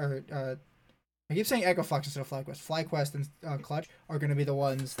Fox, or I keep saying Echo Fox instead of FlyQuest. FlyQuest and Clutch are going to be the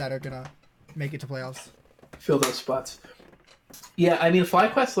ones that are going to make it to playoffs. Fill those spots. Yeah, I mean,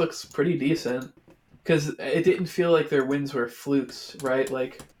 FlyQuest looks pretty decent, because it didn't feel like their wins were flukes, right?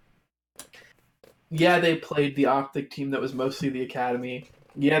 Like, yeah, they played the Optic team that was mostly the Academy.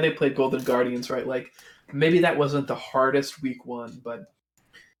 Yeah, they played Golden Guardians, right? Like, maybe that wasn't the hardest week 1, but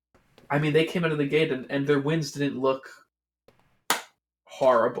I mean, they came out of the gate and their wins didn't look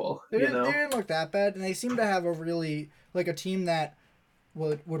horrible. They didn't look that bad, and they seem to have a really a team that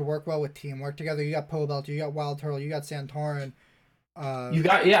would work well with teamwork together. You got Pobelter, you got Wild Turtle, you got Santorin.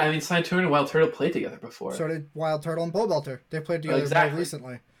 Santorin and Wild Turtle played together before. So did Wild Turtle and Pobelter. They played together very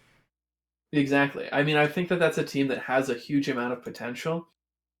recently. Exactly. I mean, I think that that's a team that has a huge amount of potential.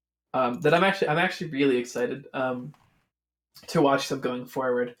 That I'm actually really excited to watch them going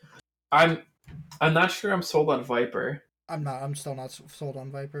forward. I'm not sure I'm sold on Viper. I'm still not sold on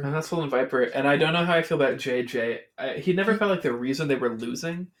Viper. I'm not sold on Viper, and I don't know how I feel about JJ. He never felt like the reason they were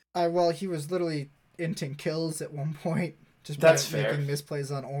losing. Well, he was literally inting kills at one point, just making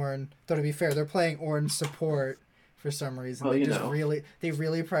misplays on Ornn. Though to be fair, they're playing Ornn support for some reason. Well, they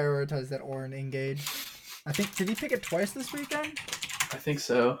really prioritize that Ornn engage. I think, did he pick it twice this weekend? I think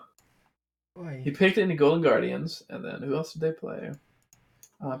so. Boy. He picked it in the Golden Guardians, and then who else did they play?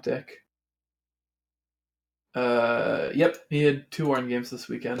 Optic. Yep, he had 2 Ornn games this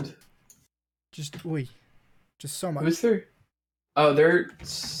weekend. Just so much. Who's their? Oh, their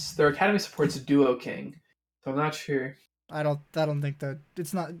Academy supports Duo King, so I'm not sure. I don't think that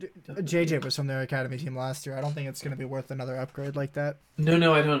it's not. JJ was from their academy team last year. I don't think it's going to be worth another upgrade like that.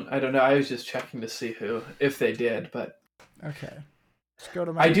 No, I don't know. I was just checking to see if they did, but Okay, let's go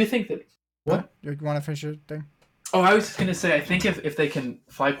to I do think that. What? You want to finish your thing? Oh, I was just gonna say, I think if they can,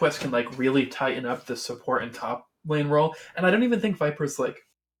 FlyQuest can like really tighten up the support and top lane role, and I don't even think Viper's like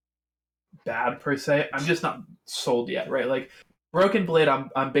bad per se. I'm just not sold yet, right? Like Broken Blade,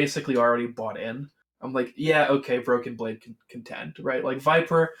 I'm basically already bought in. I'm like, yeah, okay, Broken Blade can contend, right? Like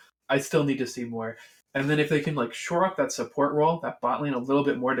Viper, I still need to see more. And then if they can like shore up that support role, that bot lane a little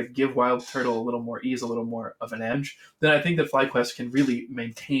bit more to give Wild Turtle a little more ease, a little more of an edge, then I think that FlyQuest can really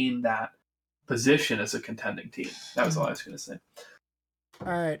maintain that position as a contending team. That was all I was going to say.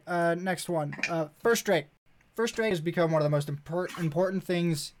 All right, next one. First Drake. First Drake has become one of the most important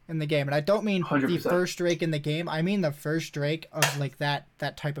things in the game, and I don't mean 100%. the first Drake in the game. I mean the first Drake of like that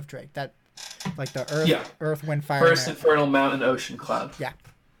type of Drake, that like the Earth, Wind, Fire. First Infernal, Mountain, Ocean, Cloud. Yeah.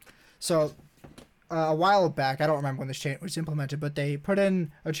 So a while back, I don't remember when this change was implemented, but they put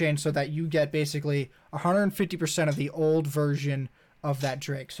in a change so that you get basically 150% of the old version of that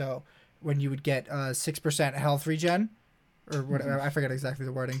Drake. So when you would get 6% health regen, or whatever, I forget exactly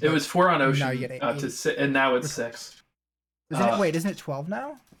the wording. It was 4 on Ocean, now you get 8. and now it's 6. Isn't it 12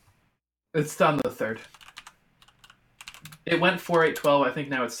 now? It's done the third. It went 4, 8, 12. I think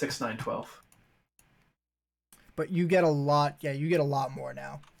now it's 6, 9, 12. But you get a lot. Yeah, you get a lot more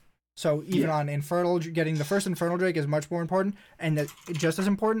now. So even on Infernal, getting the first Infernal Drake is much more important, and just as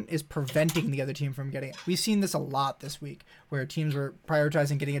important is preventing the other team from getting it. We've seen this a lot this week, where teams were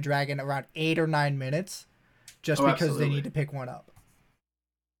prioritizing getting a dragon around 8 or 9 minutes, just because absolutely. they need to pick one up.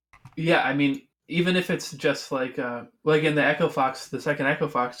 Yeah, I mean, even if it's just like in the second Echo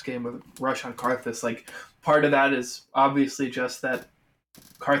Fox game with Rush on Karthus, like part of that is obviously just that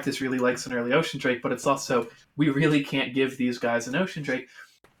Karthus really likes an early Ocean Drake, but it's also we really can't give these guys an Ocean Drake.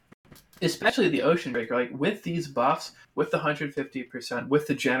 Especially the Ocean Drake, like with these buffs, with the 150%, with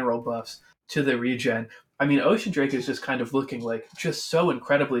the general buffs to the regen. I mean, Ocean Drake is just kind of looking like just so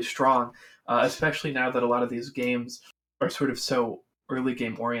incredibly strong, especially now that a lot of these games are sort of so early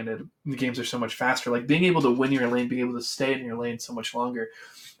game oriented. The games are so much faster. Like being able to win your lane, being able to stay in your lane so much longer,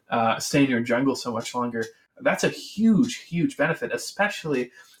 stay in your jungle so much longer. That's a huge, huge benefit, especially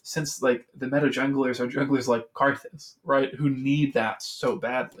since like the meta junglers are junglers like Karthus, right? Who need that so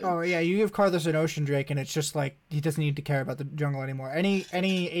badly. Oh yeah, you give Karthus an Ocean Drake, and it's just like he doesn't need to care about the jungle anymore. Any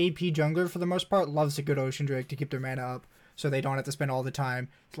AP jungler for the most part loves a good Ocean Drake to keep their mana up, so they don't have to spend all the time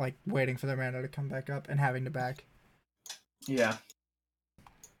like waiting for their mana to come back up and having to back. Yeah.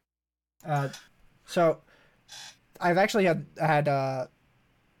 So I've actually had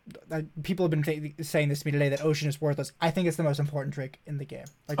people have been saying this to me today that Ocean is worthless. I think it's the most important Drake in the game.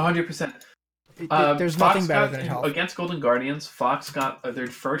 Like 100%. There's Fox nothing better than health. Against Golden Guardians, Fox got their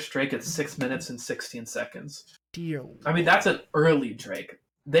first Drake at 6 minutes and 16 seconds. Dear I mean, that's an early Drake.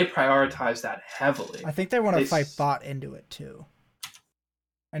 They prioritize that heavily. I think they want to fight bot into it too.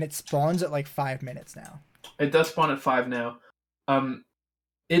 And it spawns at like 5 minutes now. It does spawn at 5 now.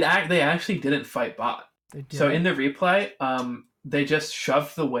 They actually didn't fight bot. So in the replay, they just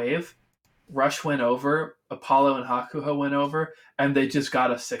shoved the wave. Rush went over, Apollo and Hakuho went over, and they just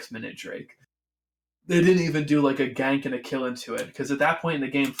got a 6-minute Drake. They didn't even do like a gank and a kill into it, because at that point in the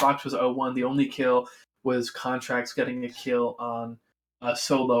game, Fox was 0-1. The only kill was Contracts getting a kill on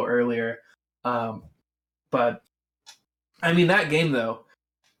Solo earlier. But, I mean, that game though,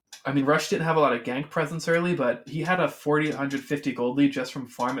 I mean, Rush didn't have a lot of gank presence early, but he had a 40, 150 gold lead just from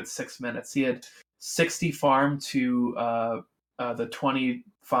farm at 6 minutes. He had 60 farm to the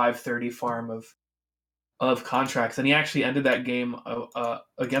 25-30 farm of Contracts, and he actually ended that game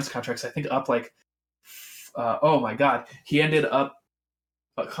against Contracts, I think, up like oh my god, he ended up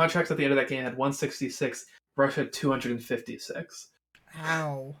Contracts at the end of that game had 166, Rush had 256.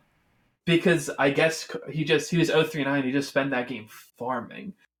 How? Because I guess he was 039, he just spent that game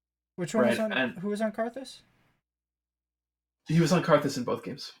farming. Which one was on? And who was on Karthus? He was on Karthus in both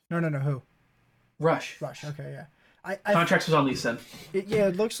games. No. Who? Rush. Okay, yeah. Contracts was on Lee Sin.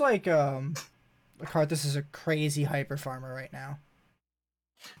 It looks like Karthus is a crazy hyper farmer right now.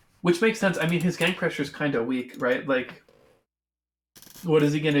 Which makes sense. I mean, his gank pressure is kind of weak, right? Like, what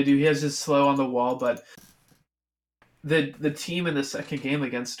is he going to do? He has his slow on the wall, but the team in the second game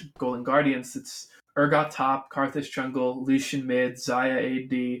against Golden Guardians, it's Urgot top, Karthus jungle, Lucian mid,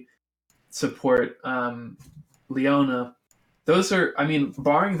 Xayah AD, support, Leona. Those are, I mean,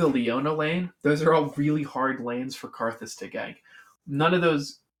 barring the Leona lane, those are all really hard lanes for Karthus to gank. None of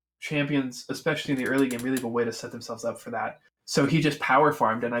those champions, especially in the early game, really have a way to set themselves up for that. So he just power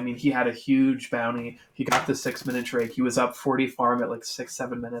farmed, and I mean, he had a huge bounty. He got the 6-minute Drake. He was up 40 farm at like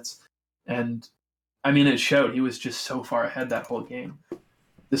 6-7 minutes, and I mean, it showed. He was just so far ahead that whole game,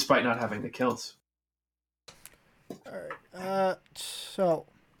 despite not having the kills. All right. So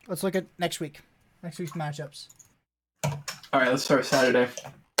let's look at next week's matchups. All right, let's start Saturday.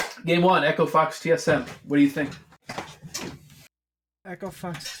 Game 1, Echo Fox TSM. What do you think? Echo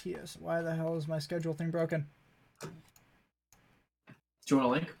Fox TS. Why the hell is my schedule thing broken? Do you want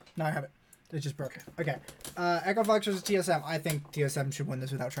a link? No, I have it. It just broke. Okay. Echo Fox versus TSM. I think TSM should win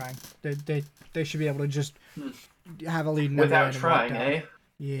this without trying. They should be able to just have a lead without trying, eh?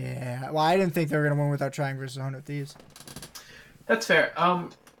 Yeah. Well, I didn't think they were gonna win without trying versus 100 Thieves. That's fair.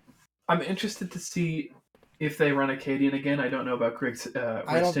 I'm interested to see if they run Acadian again. I don't know about Grig's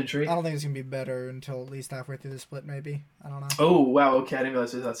wrist injury. I don't think it's gonna be better until at least halfway through the split, maybe. I don't know. Oh wow! Okay, I didn't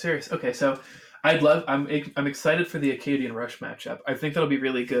realize it was that serious. Okay, so I'm excited for the Acadian Rush matchup. I think that'll be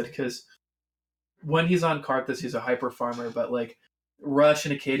really good because when he's on Karthus, he's a hyper farmer, but like Rush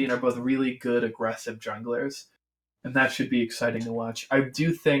and Acadian are both really good aggressive junglers, and that should be exciting to watch. I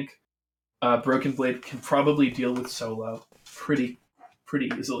do think Broken Blade can probably deal with solo pretty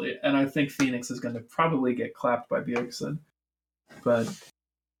easily, and I think Phoenix is going to probably get clapped by Bjergsen. But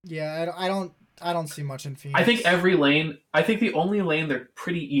yeah, I don't see much in Phoenix. I think every lane. I think the only lane they're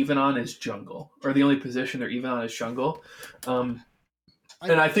pretty even on is jungle, or the only position they're even on is jungle.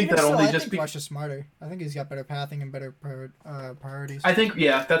 I think that only just because Rush is smarter. I think he's got better pathing and better priorities. I think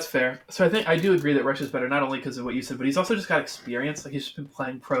that's fair. So I do agree that Rush is better, not only because of what you said, but he's also just got experience. Like he's just been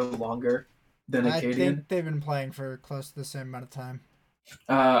playing pro longer than Acadian. I think they've been playing for close to the same amount of time.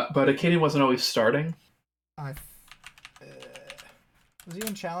 But Acadian wasn't always starting. Was he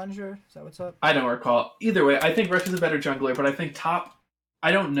in Challenger? Is that what's up? I don't recall. Either way, I think Rush is a better jungler, but I think top.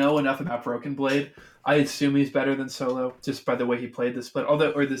 I don't know enough about Broken Blade. I assume he's better than Solo just by the way he played this split.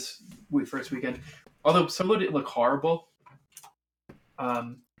 This first weekend. Although Solo didn't look horrible.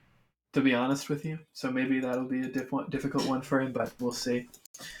 To be honest with you, so maybe that'll be a difficult one for him, but we'll see.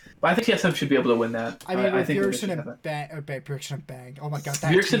 But I think TSM should be able to win that. I mean, I think Bjergsen and Bang. Oh my god,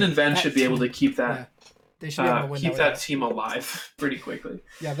 Bjergsen and Ven should be able to keep that. Yeah. They should be able to win keep that team alive pretty quickly.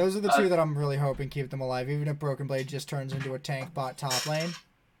 Yeah, those are the two that I'm really hoping keep them alive. Even if Broken Blade just turns into a tank bot top lane,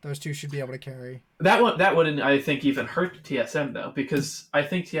 those two should be able to carry. That wouldn't, I think, even hurt TSM though, because I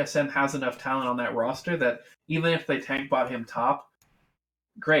think TSM has enough talent on that roster that even if they tank bot him top,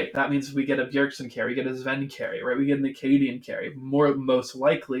 great. That means we get a Bjergsen carry, we get a Sven carry, right? We get an Acadian carry. Most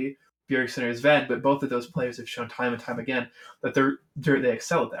likely Bjergsen or Sven, but both of those players have shown time and time again that they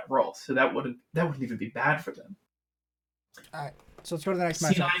excel at that role. So that wouldn't even be bad for them. All right, so let's go to the next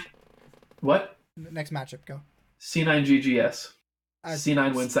matchup. What? Next matchup, go. C9 GGS.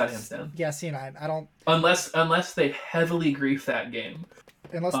 C9 wins that hands down. Yeah, C9. I don't. Unless they heavily grief that game.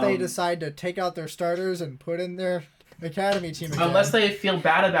 Unless they decide to take out their starters and put in their academy team again. Unless they feel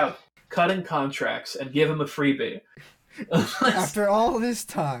bad about cutting contracts and give him a freebie. After all this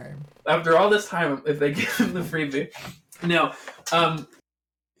time, if they give him the freebie, no.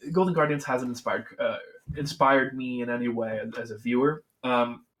 Golden Guardians hasn't inspired me in any way as a viewer.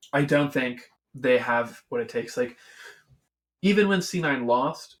 I don't think they have what it takes. Like, even when C9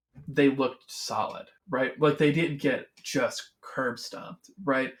 lost, they looked solid, right? Like, they didn't get just curb stomped,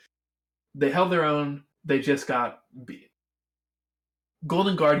 right? They held their own. They just got beat.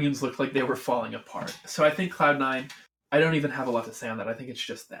 Golden Guardians looked like they were falling apart. So I think Cloud9. I don't even have a lot to say on that. I think it's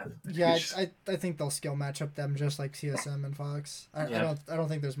just them. Yeah, I think they'll skill match up them just like CSM and Fox. I don't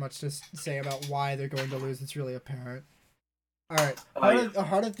think there's much to say about why they're going to lose. It's really apparent. All right,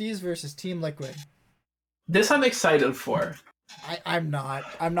 Heart of Thieves versus Team Liquid. This I'm excited for. I'm not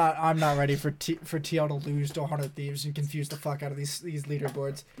ready for TL to lose to Heart of Thieves and confuse the fuck out of these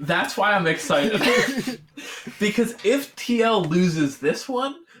leaderboards. That's why I'm excited. Because if TL loses this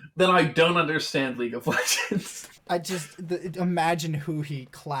one, then I don't understand League of Legends. I just imagine who he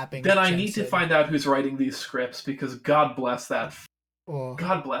clapping. Then I need to find out who's writing these scripts because God bless that. Oh.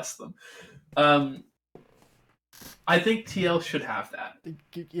 God bless them. I think TL should have that.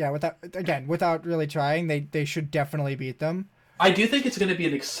 Yeah, without really trying, they should definitely beat them. I do think it's going to be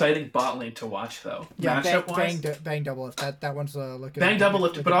an exciting bot lane to watch, though. Yeah, Bang double lift. That one's looking. Bang double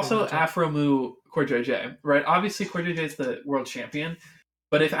lift, but also Afromu CoreJJ, right? Obviously, CoreJJ is the world champion,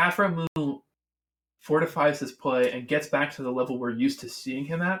 but if Afromu fortifies his play and gets back to the level we're used to seeing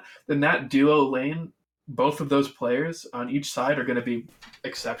him at, then that duo lane, both of those players on each side are going to be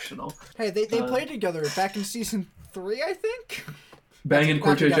exceptional. Hey, they played together back in season 3, I think. Bang and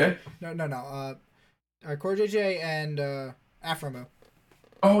CoreJJ? No. CoreJJ and Afromu.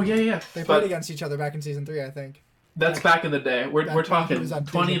 Oh, yeah. They played against each other back in season 3, I think. That's back in the day. We're Back when talking he was on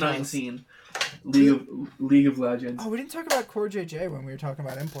Disney Plus. 2019 League of Legends. Oh, we didn't talk about Core JJ when we were talking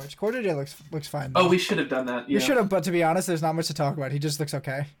about imports. Core JJ looks fine. Though. Oh, we should have done that. Yeah. We should have, but to be honest, there's not much to talk about. He just looks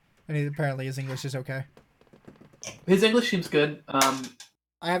okay, and apparently his English is okay. His English seems good. I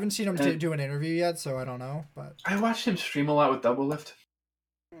haven't seen him do an interview yet, so I don't know. But I watched him stream a lot with Doublelift.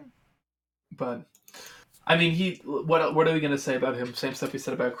 But I mean, what are we gonna say about him? Same stuff we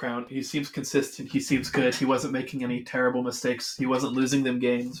said about Crown. He seems consistent. He seems good. He wasn't making any terrible mistakes. He wasn't losing them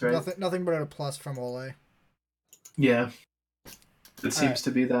games, right? Nothing but a plus from Ole. Yeah, it seems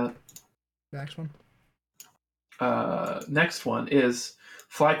to be that. Next one. Next one is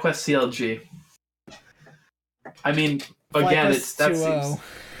FlyQuest CLG. I mean, again, FlyQuest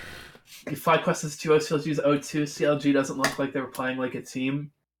is 2-0, CLG is 0-2. CLG doesn't look like they were playing like a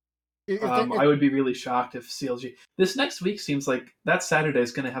team. I would be really shocked if CLG. This next week seems like that Saturday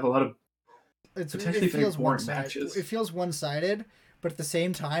is going to have a lot of potentially very boring matches. It feels one-sided, but at the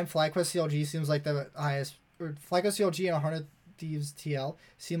same time, FlyQuest CLG seems like the highest. Or FlyQuest CLG and 100 Thieves TL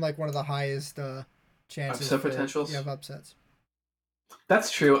seem like one of the highest chances upset potentials. You have upsets.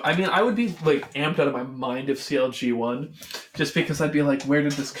 That's true. I mean, I would be like amped out of my mind if CLG won, just because I'd be like, "Where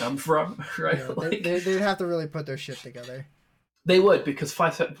did this come from?" Right? Yeah, like, they'd have to really put their shit together. They would, because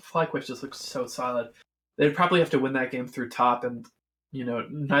FlyQuest just looks so solid. They'd probably have to win that game through top, and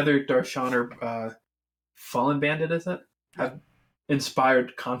neither Darshan or Fallen Bandit, is it, have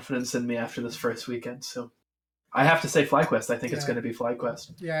inspired confidence in me after this first weekend. So I have to say FlyQuest. I think it's going to be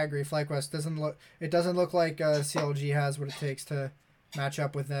FlyQuest. Yeah, I agree. FlyQuest doesn't look like CLG has what it takes to match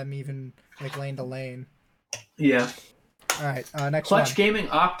up with them, even like lane to lane. Yeah. All right, next Clutch one. Gaming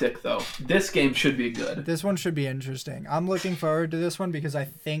Optic, though. This game should be good. This one should be interesting. I'm looking forward to this one because I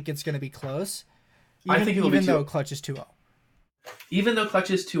think it's going to be close. I think even though Clutch is 2-0. Even though Clutch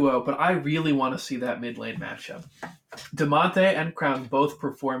is 2-0, but I really want to see that mid lane matchup. Demonte and Crown both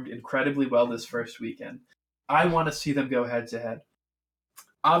performed incredibly well this first weekend. I want to see them go head to head.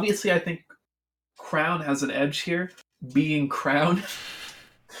 Obviously, I think Crown has an edge here, being Crown.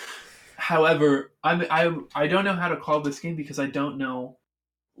 However, I don't know how to call this game because I don't know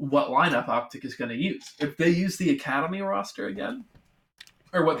what lineup Optic is going to use. If they use the Academy roster again,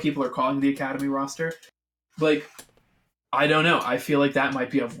 or what people are calling the Academy roster, like, I don't know. I feel like that might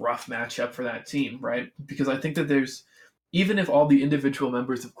be a rough matchup for that team, right? Because I think that even if all the individual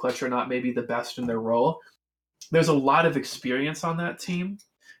members of Clutch are not maybe the best in their role, there's a lot of experience on that team.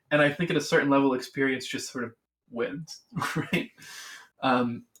 And I think at a certain level, experience just sort of wins, right?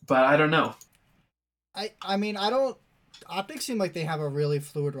 But I don't know. I mean, Optic seem like they have a really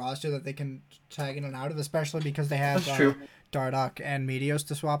fluid roster that they can tag in and out of, especially because they have Dardoch and Meteos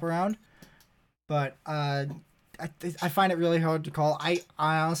to swap around. But I find it really hard to call. I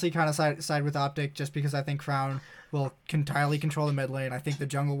honestly kind of side with Optic just because I think Crown will entirely control the mid lane. I think the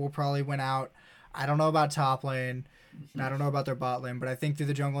jungle will probably win out. I don't know about top lane, and I don't know about their bot lane, but I think through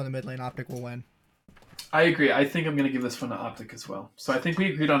the jungle and the mid lane, Optic will win. I agree. I think I'm going to give this one to Optic as well. So I think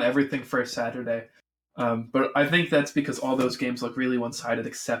we agreed on everything for Saturday. But I think that's because all those games look really one-sided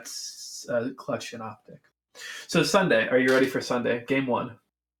except Clutch and Optic. So Sunday, are you ready for Sunday? Game 1.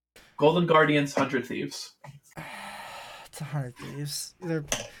 Golden Guardians, 100 Thieves. It's 100 Thieves. They're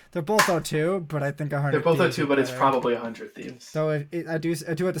both 0-2, but I think 100 They're both Thieves 0-2, but it's probably 100 Thieves. So I do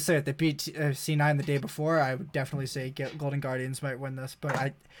have to say, if they beat C9 the day before, I would definitely say Golden Guardians might win this,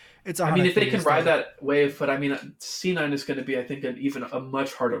 but it's 100 I mean, if they Thieves can ride that wave, but I mean, C9 is going to be, I think, even a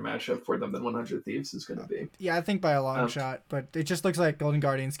much harder matchup for them than 100 Thieves is going to be. Yeah, I think by a long shot, but it just looks like Golden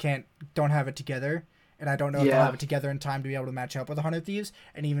Guardians don't have it together, and I don't know if they'll have it together in time to be able to match up with 100 Thieves,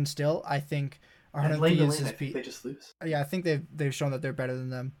 and even still, I think 100 Thieves is they just lose. Yeah, I think they've shown that they're better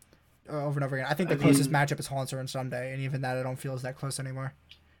than them over and over again. I think the closest matchup is Haunter and Sunday, and even that I don't feel is that close anymore.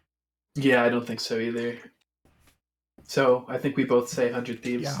 Yeah, I don't think so either. So I think we both say 100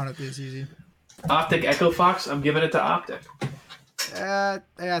 Thieves. Yeah, 100 Thieves easy. Optic Echo Fox, I'm giving it to Optic. Yeah,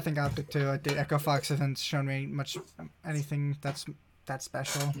 I think Optic too. Echo Fox hasn't shown me anything that's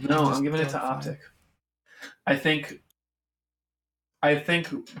special. No, I'm giving it to Optic. I think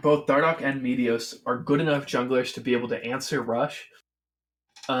both Dardoch and Meteos are good enough junglers to be able to answer Rush.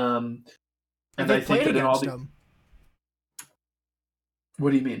 And I think that in all the...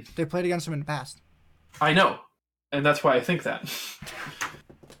 What do you mean? They played against them in the past. I know, and that's why I think that.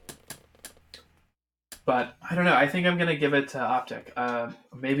 But I don't know. I think I'm gonna give it to Optic.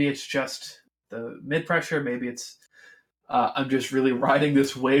 Maybe it's just the mid pressure. Maybe it's I'm just really riding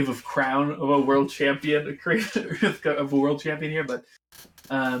this wave of crown of a world champion, of a world champion here. But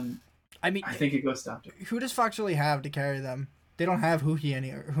I mean, I think it goes to Optic. Who does Fox really have to carry them? They don't have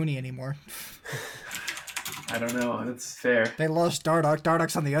Huni anymore. I don't know. That's fair. They lost Dardoch.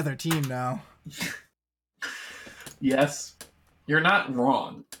 Dardoch's on the other team now. Yes, you're not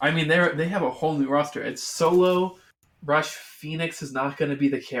wrong. I mean, they have a whole new roster. It's Solo, Rush, Phoenix is not going to be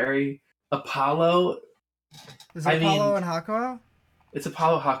the carry. Apollo. Is it Apollo and Hakuo? It's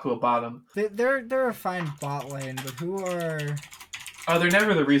Apollo, Hakuo, bottom. They're a fine bot lane, but who are? Oh, they're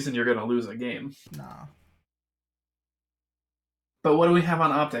never the reason you're going to lose a game. No. But what do we have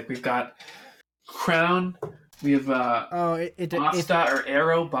on Optic? We've got Crown. We have Asta or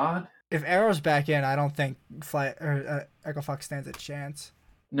Arrow bot. If Arrow's back in, I don't think Echo Fox stands a chance.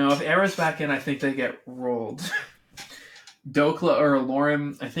 No, if Arrow's back in, I think they get rolled. Dokla or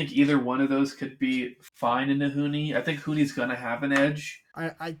Lorem, I think either one of those could be fine in a Huni. I think Huni's gonna have an edge.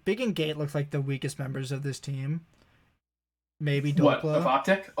 Big and Gate looks like the weakest members of this team. Maybe Dokla. What, of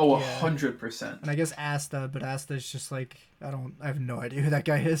Optic? Oh, yeah. 100%. And I guess Asta, but Asta's just like, I have no idea who that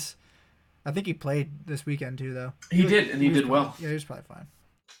guy is. I think he played this weekend too, though. He did well. Yeah, he was probably fine.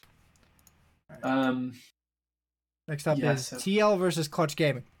 Right. Next up is TL versus Clutch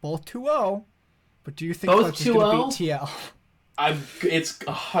Gaming. Both 2-0. But do you think both Clutch is going to beat TL? It's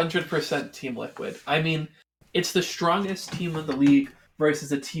 100% Team Liquid. I mean, it's the strongest team in the league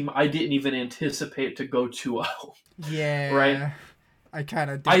versus a team I didn't even anticipate to go 2-0. Yeah. Right? I kind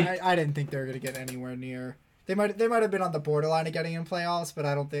of did. I didn't think they were going to get anywhere near. They might have been on the borderline of getting in playoffs, but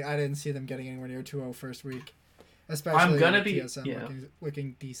I didn't see them getting anywhere near 2-0 first week. Especially TSM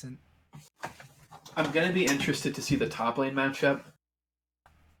looking decent. I'm going to be interested to see the top lane matchup.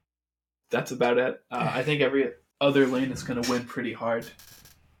 That's about it. I think every other lane is going to win pretty hard.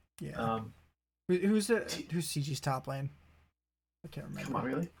 Yeah. Who's CG's top lane? I can't remember. Come on,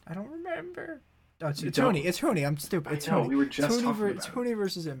 really? I don't remember. Oh, it's Huni. It's Huni. I'm stupid. It's Huni. We were just talking about It's Huni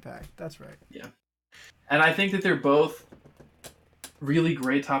versus Impact. That's right. Yeah. And I think that they're both really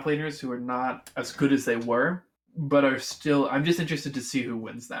great top laners who are not as good as they were, but are still... I'm just interested to see who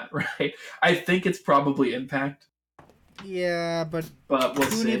wins that, right? I think it's probably Impact. Yeah, but we'll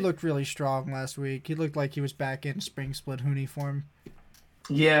see. Huni looked really strong last week. He looked like he was back in Spring Split Huni form.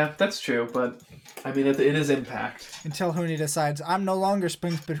 Yeah, that's true, but I mean, it is Impact. Until Huni decides, I'm no longer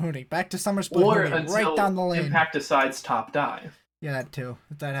Spring Split Huni. Back to Summer Split Huni, right down the lane. Impact decides top dive. Yeah, that too.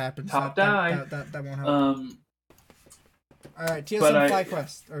 If that happens, top dive. That won't happen. All right, TSM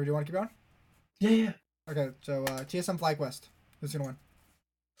FlyQuest. Or do you want to keep going? Yeah. Okay, so TSM FlyQuest. Who's going to win?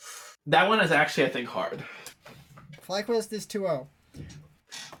 That one is actually, I think, hard. FlyQuest is 2-0.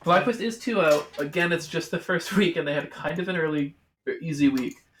 FlyQuest is 2-0. Again, it's just the first week, and they had kind of an easy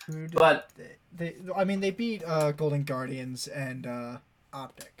week. But they beat Golden Guardians and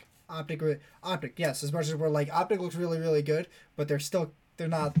Optic. Optic, yes. As much as we're like, Optic looks really, really good, but they're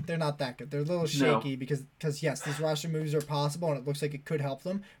not that good. They're a little shaky because yes, these roster moves are possible, and it looks like it could help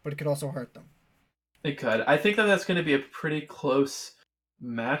them, but it could also hurt them. It could. I think that's going to be a pretty close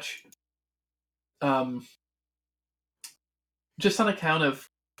match. Just on account of,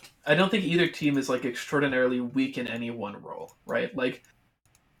 I don't think either team is like extraordinarily weak in any one role, right? Like,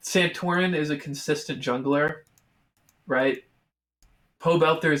 Santorin is a consistent jungler, right?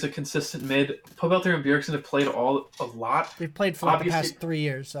 Pobelter is a consistent mid. Pobelter and Bjergsen have played a lot. They've played for the past 3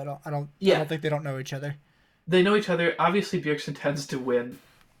 years. I don't think they don't know each other. They know each other. Obviously, Bjergsen tends to win,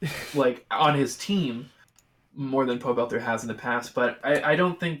 like, on his team more than Pobelter has in the past, but I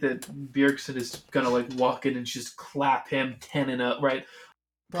don't think that Bjergsen is gonna like walk in and just clap him 10-0, right?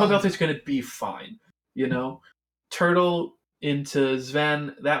 Pobelter's gonna be fine, you know. Turtle into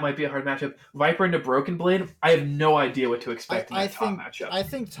Sven, that might be a hard matchup. Viper into Broken Blade, I have no idea what to expect in that top matchup. I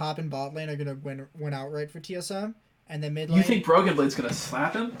think top and bot lane are gonna win outright for TSM, and then mid lane. You think Broken Blade's gonna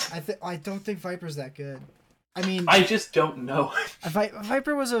slap him? I don't think Viper's that good. I mean, I just don't know.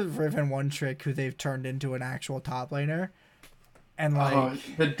 Viper was a Riven one trick who they've turned into an actual top laner, and like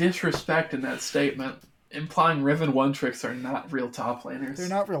the disrespect in that statement, implying Riven one tricks are not real top laners. They're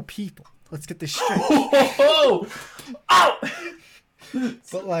not real people. Let's get this straight. Ow!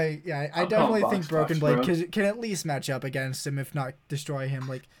 But like, yeah, I definitely think Broken Blade can at least match up against him, if not destroy him.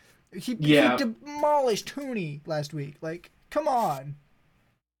 Like, he demolished Huni last week. Like, come on.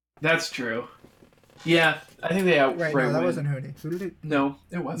 That's true. Yeah, I think they outright no, that wasn't Huni. Who did it? No,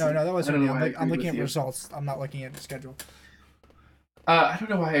 it wasn't. No, that wasn't Huni. I'm looking at results. I'm not looking at the schedule. I don't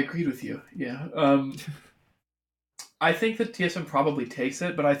know why I agreed with you. Yeah. I think that TSM probably takes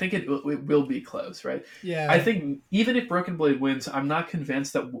it, but I think it will be close, right? Yeah. I think even if Broken Blade wins, I'm not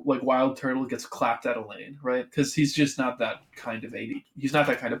convinced that like Wild Turtle gets clapped out of lane, right? Because he's just not that kind of AD. He's not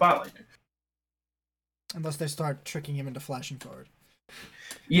that kind of bot laner. Unless they start tricking him into flashing forward.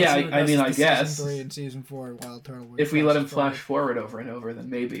 Yeah, I mean, I guess. Season 3 and Season 4, Wild Turtle. If we let him flash forward over and over, then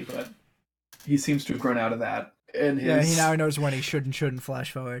maybe, but he seems to have grown out of that. And Yeah, he his now knows when he should and shouldn't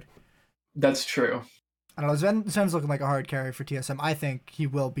flash forward. That's true. I don't know. Sven's looking like a hard carry for TSM. I think he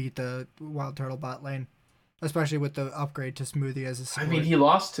will beat the Wild Turtle bot lane, especially with the upgrade to Smoothie as a support. I mean, he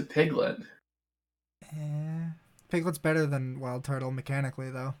lost to Piglet. Piglet's better than Wild Turtle mechanically,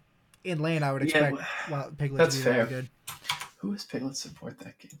 though. In lane, I would expect Piglet to be fair. really good. Who is Piglet support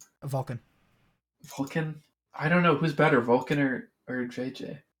that game? Vulcan. Vulcan? I don't know. Who's better, Vulcan or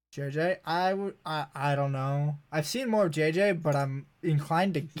JJ? JJ? I don't know. I've seen more of JJ, but I'm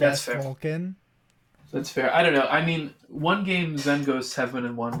inclined to guess Vulcan. That's fair. I don't know. I mean, one game Zen goes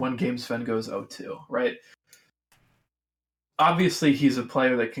 7-1, one game Sven goes 0-2, right? Obviously, he's a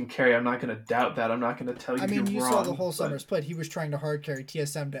player that can carry. I'm not going to doubt that. I'm not going to tell you. I mean, you saw the whole summer split. He was trying to hard carry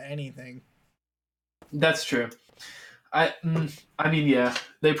TSM to anything. That's true. I mean, yeah,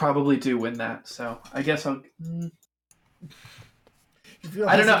 they probably do win that. So I guess I'll.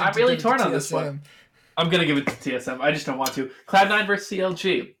 I don't know. I'm really torn on this one. I'm gonna give it to TSM. I just don't want to. Cloud9 versus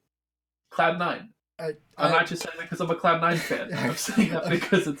CLG. Cloud9. I'm not just saying that because I'm a Cloud9 fan. I'm saying that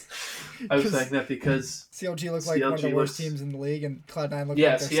because CLG looks like one of the worst teams in the league, and Cloud9 looks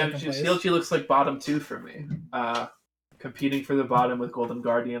like second place. CLG looks like bottom 2 for me. Competing for the bottom with Golden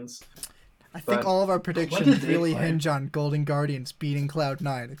Guardians. I think all of our predictions really hinge on Golden Guardians beating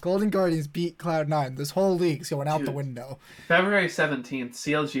Cloud9. If Golden Guardians beat Cloud9, this whole league's going out the window. February 17th,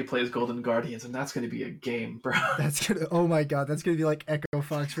 CLG plays Golden Guardians, and that's going to be a game, bro. Oh my god, that's going to be like Echo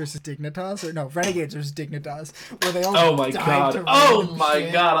Fox versus Dignitas? Or no, Renegades versus Dignitas. Where they all oh my god,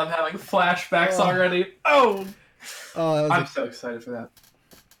 I'm having flashbacks already. I'm so excited for that.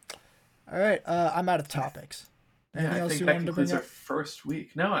 Alright, I'm out of topics. Yeah, I think that concludes our first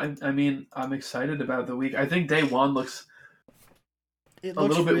week. No, I mean, I'm excited about the week. I think day one looks a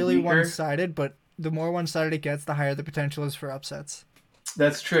little bit really weaker. One-sided, but the more one-sided it gets, the higher the potential is for upsets.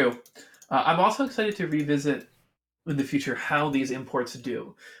 That's true. I'm also excited to revisit in the future how these imports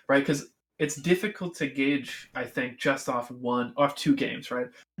do, right? Because it's difficult to gauge, I think, just off two games, right?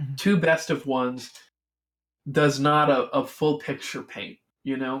 Mm-hmm. Two best of ones does not a full picture paint.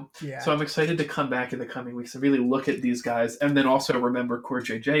 So I'm excited to come back in the coming weeks and really look at these guys, and then also remember Core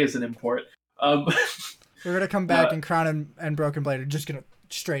JJ is an import. We're gonna come back and Crown and Broken Blade are just gonna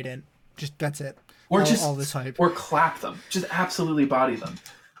straight in, that's it. Or all this hype, or clap them, just absolutely body them.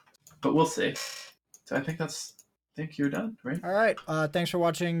 But we'll see. So I think you're done, right? All right. Thanks for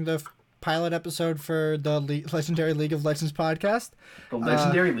watching the pilot episode for the Legendary League of Legends podcast. The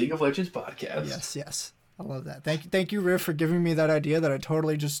Legendary League of Legends podcast. Yes. I love that. Thank you, Riff, for giving me that idea that I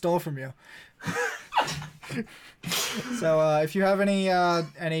totally just stole from you. So if you have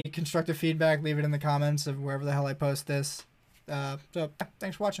any constructive feedback, leave it in the comments of wherever the hell I post this. So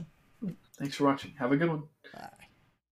thanks for watching. Thanks for watching. Have a good one.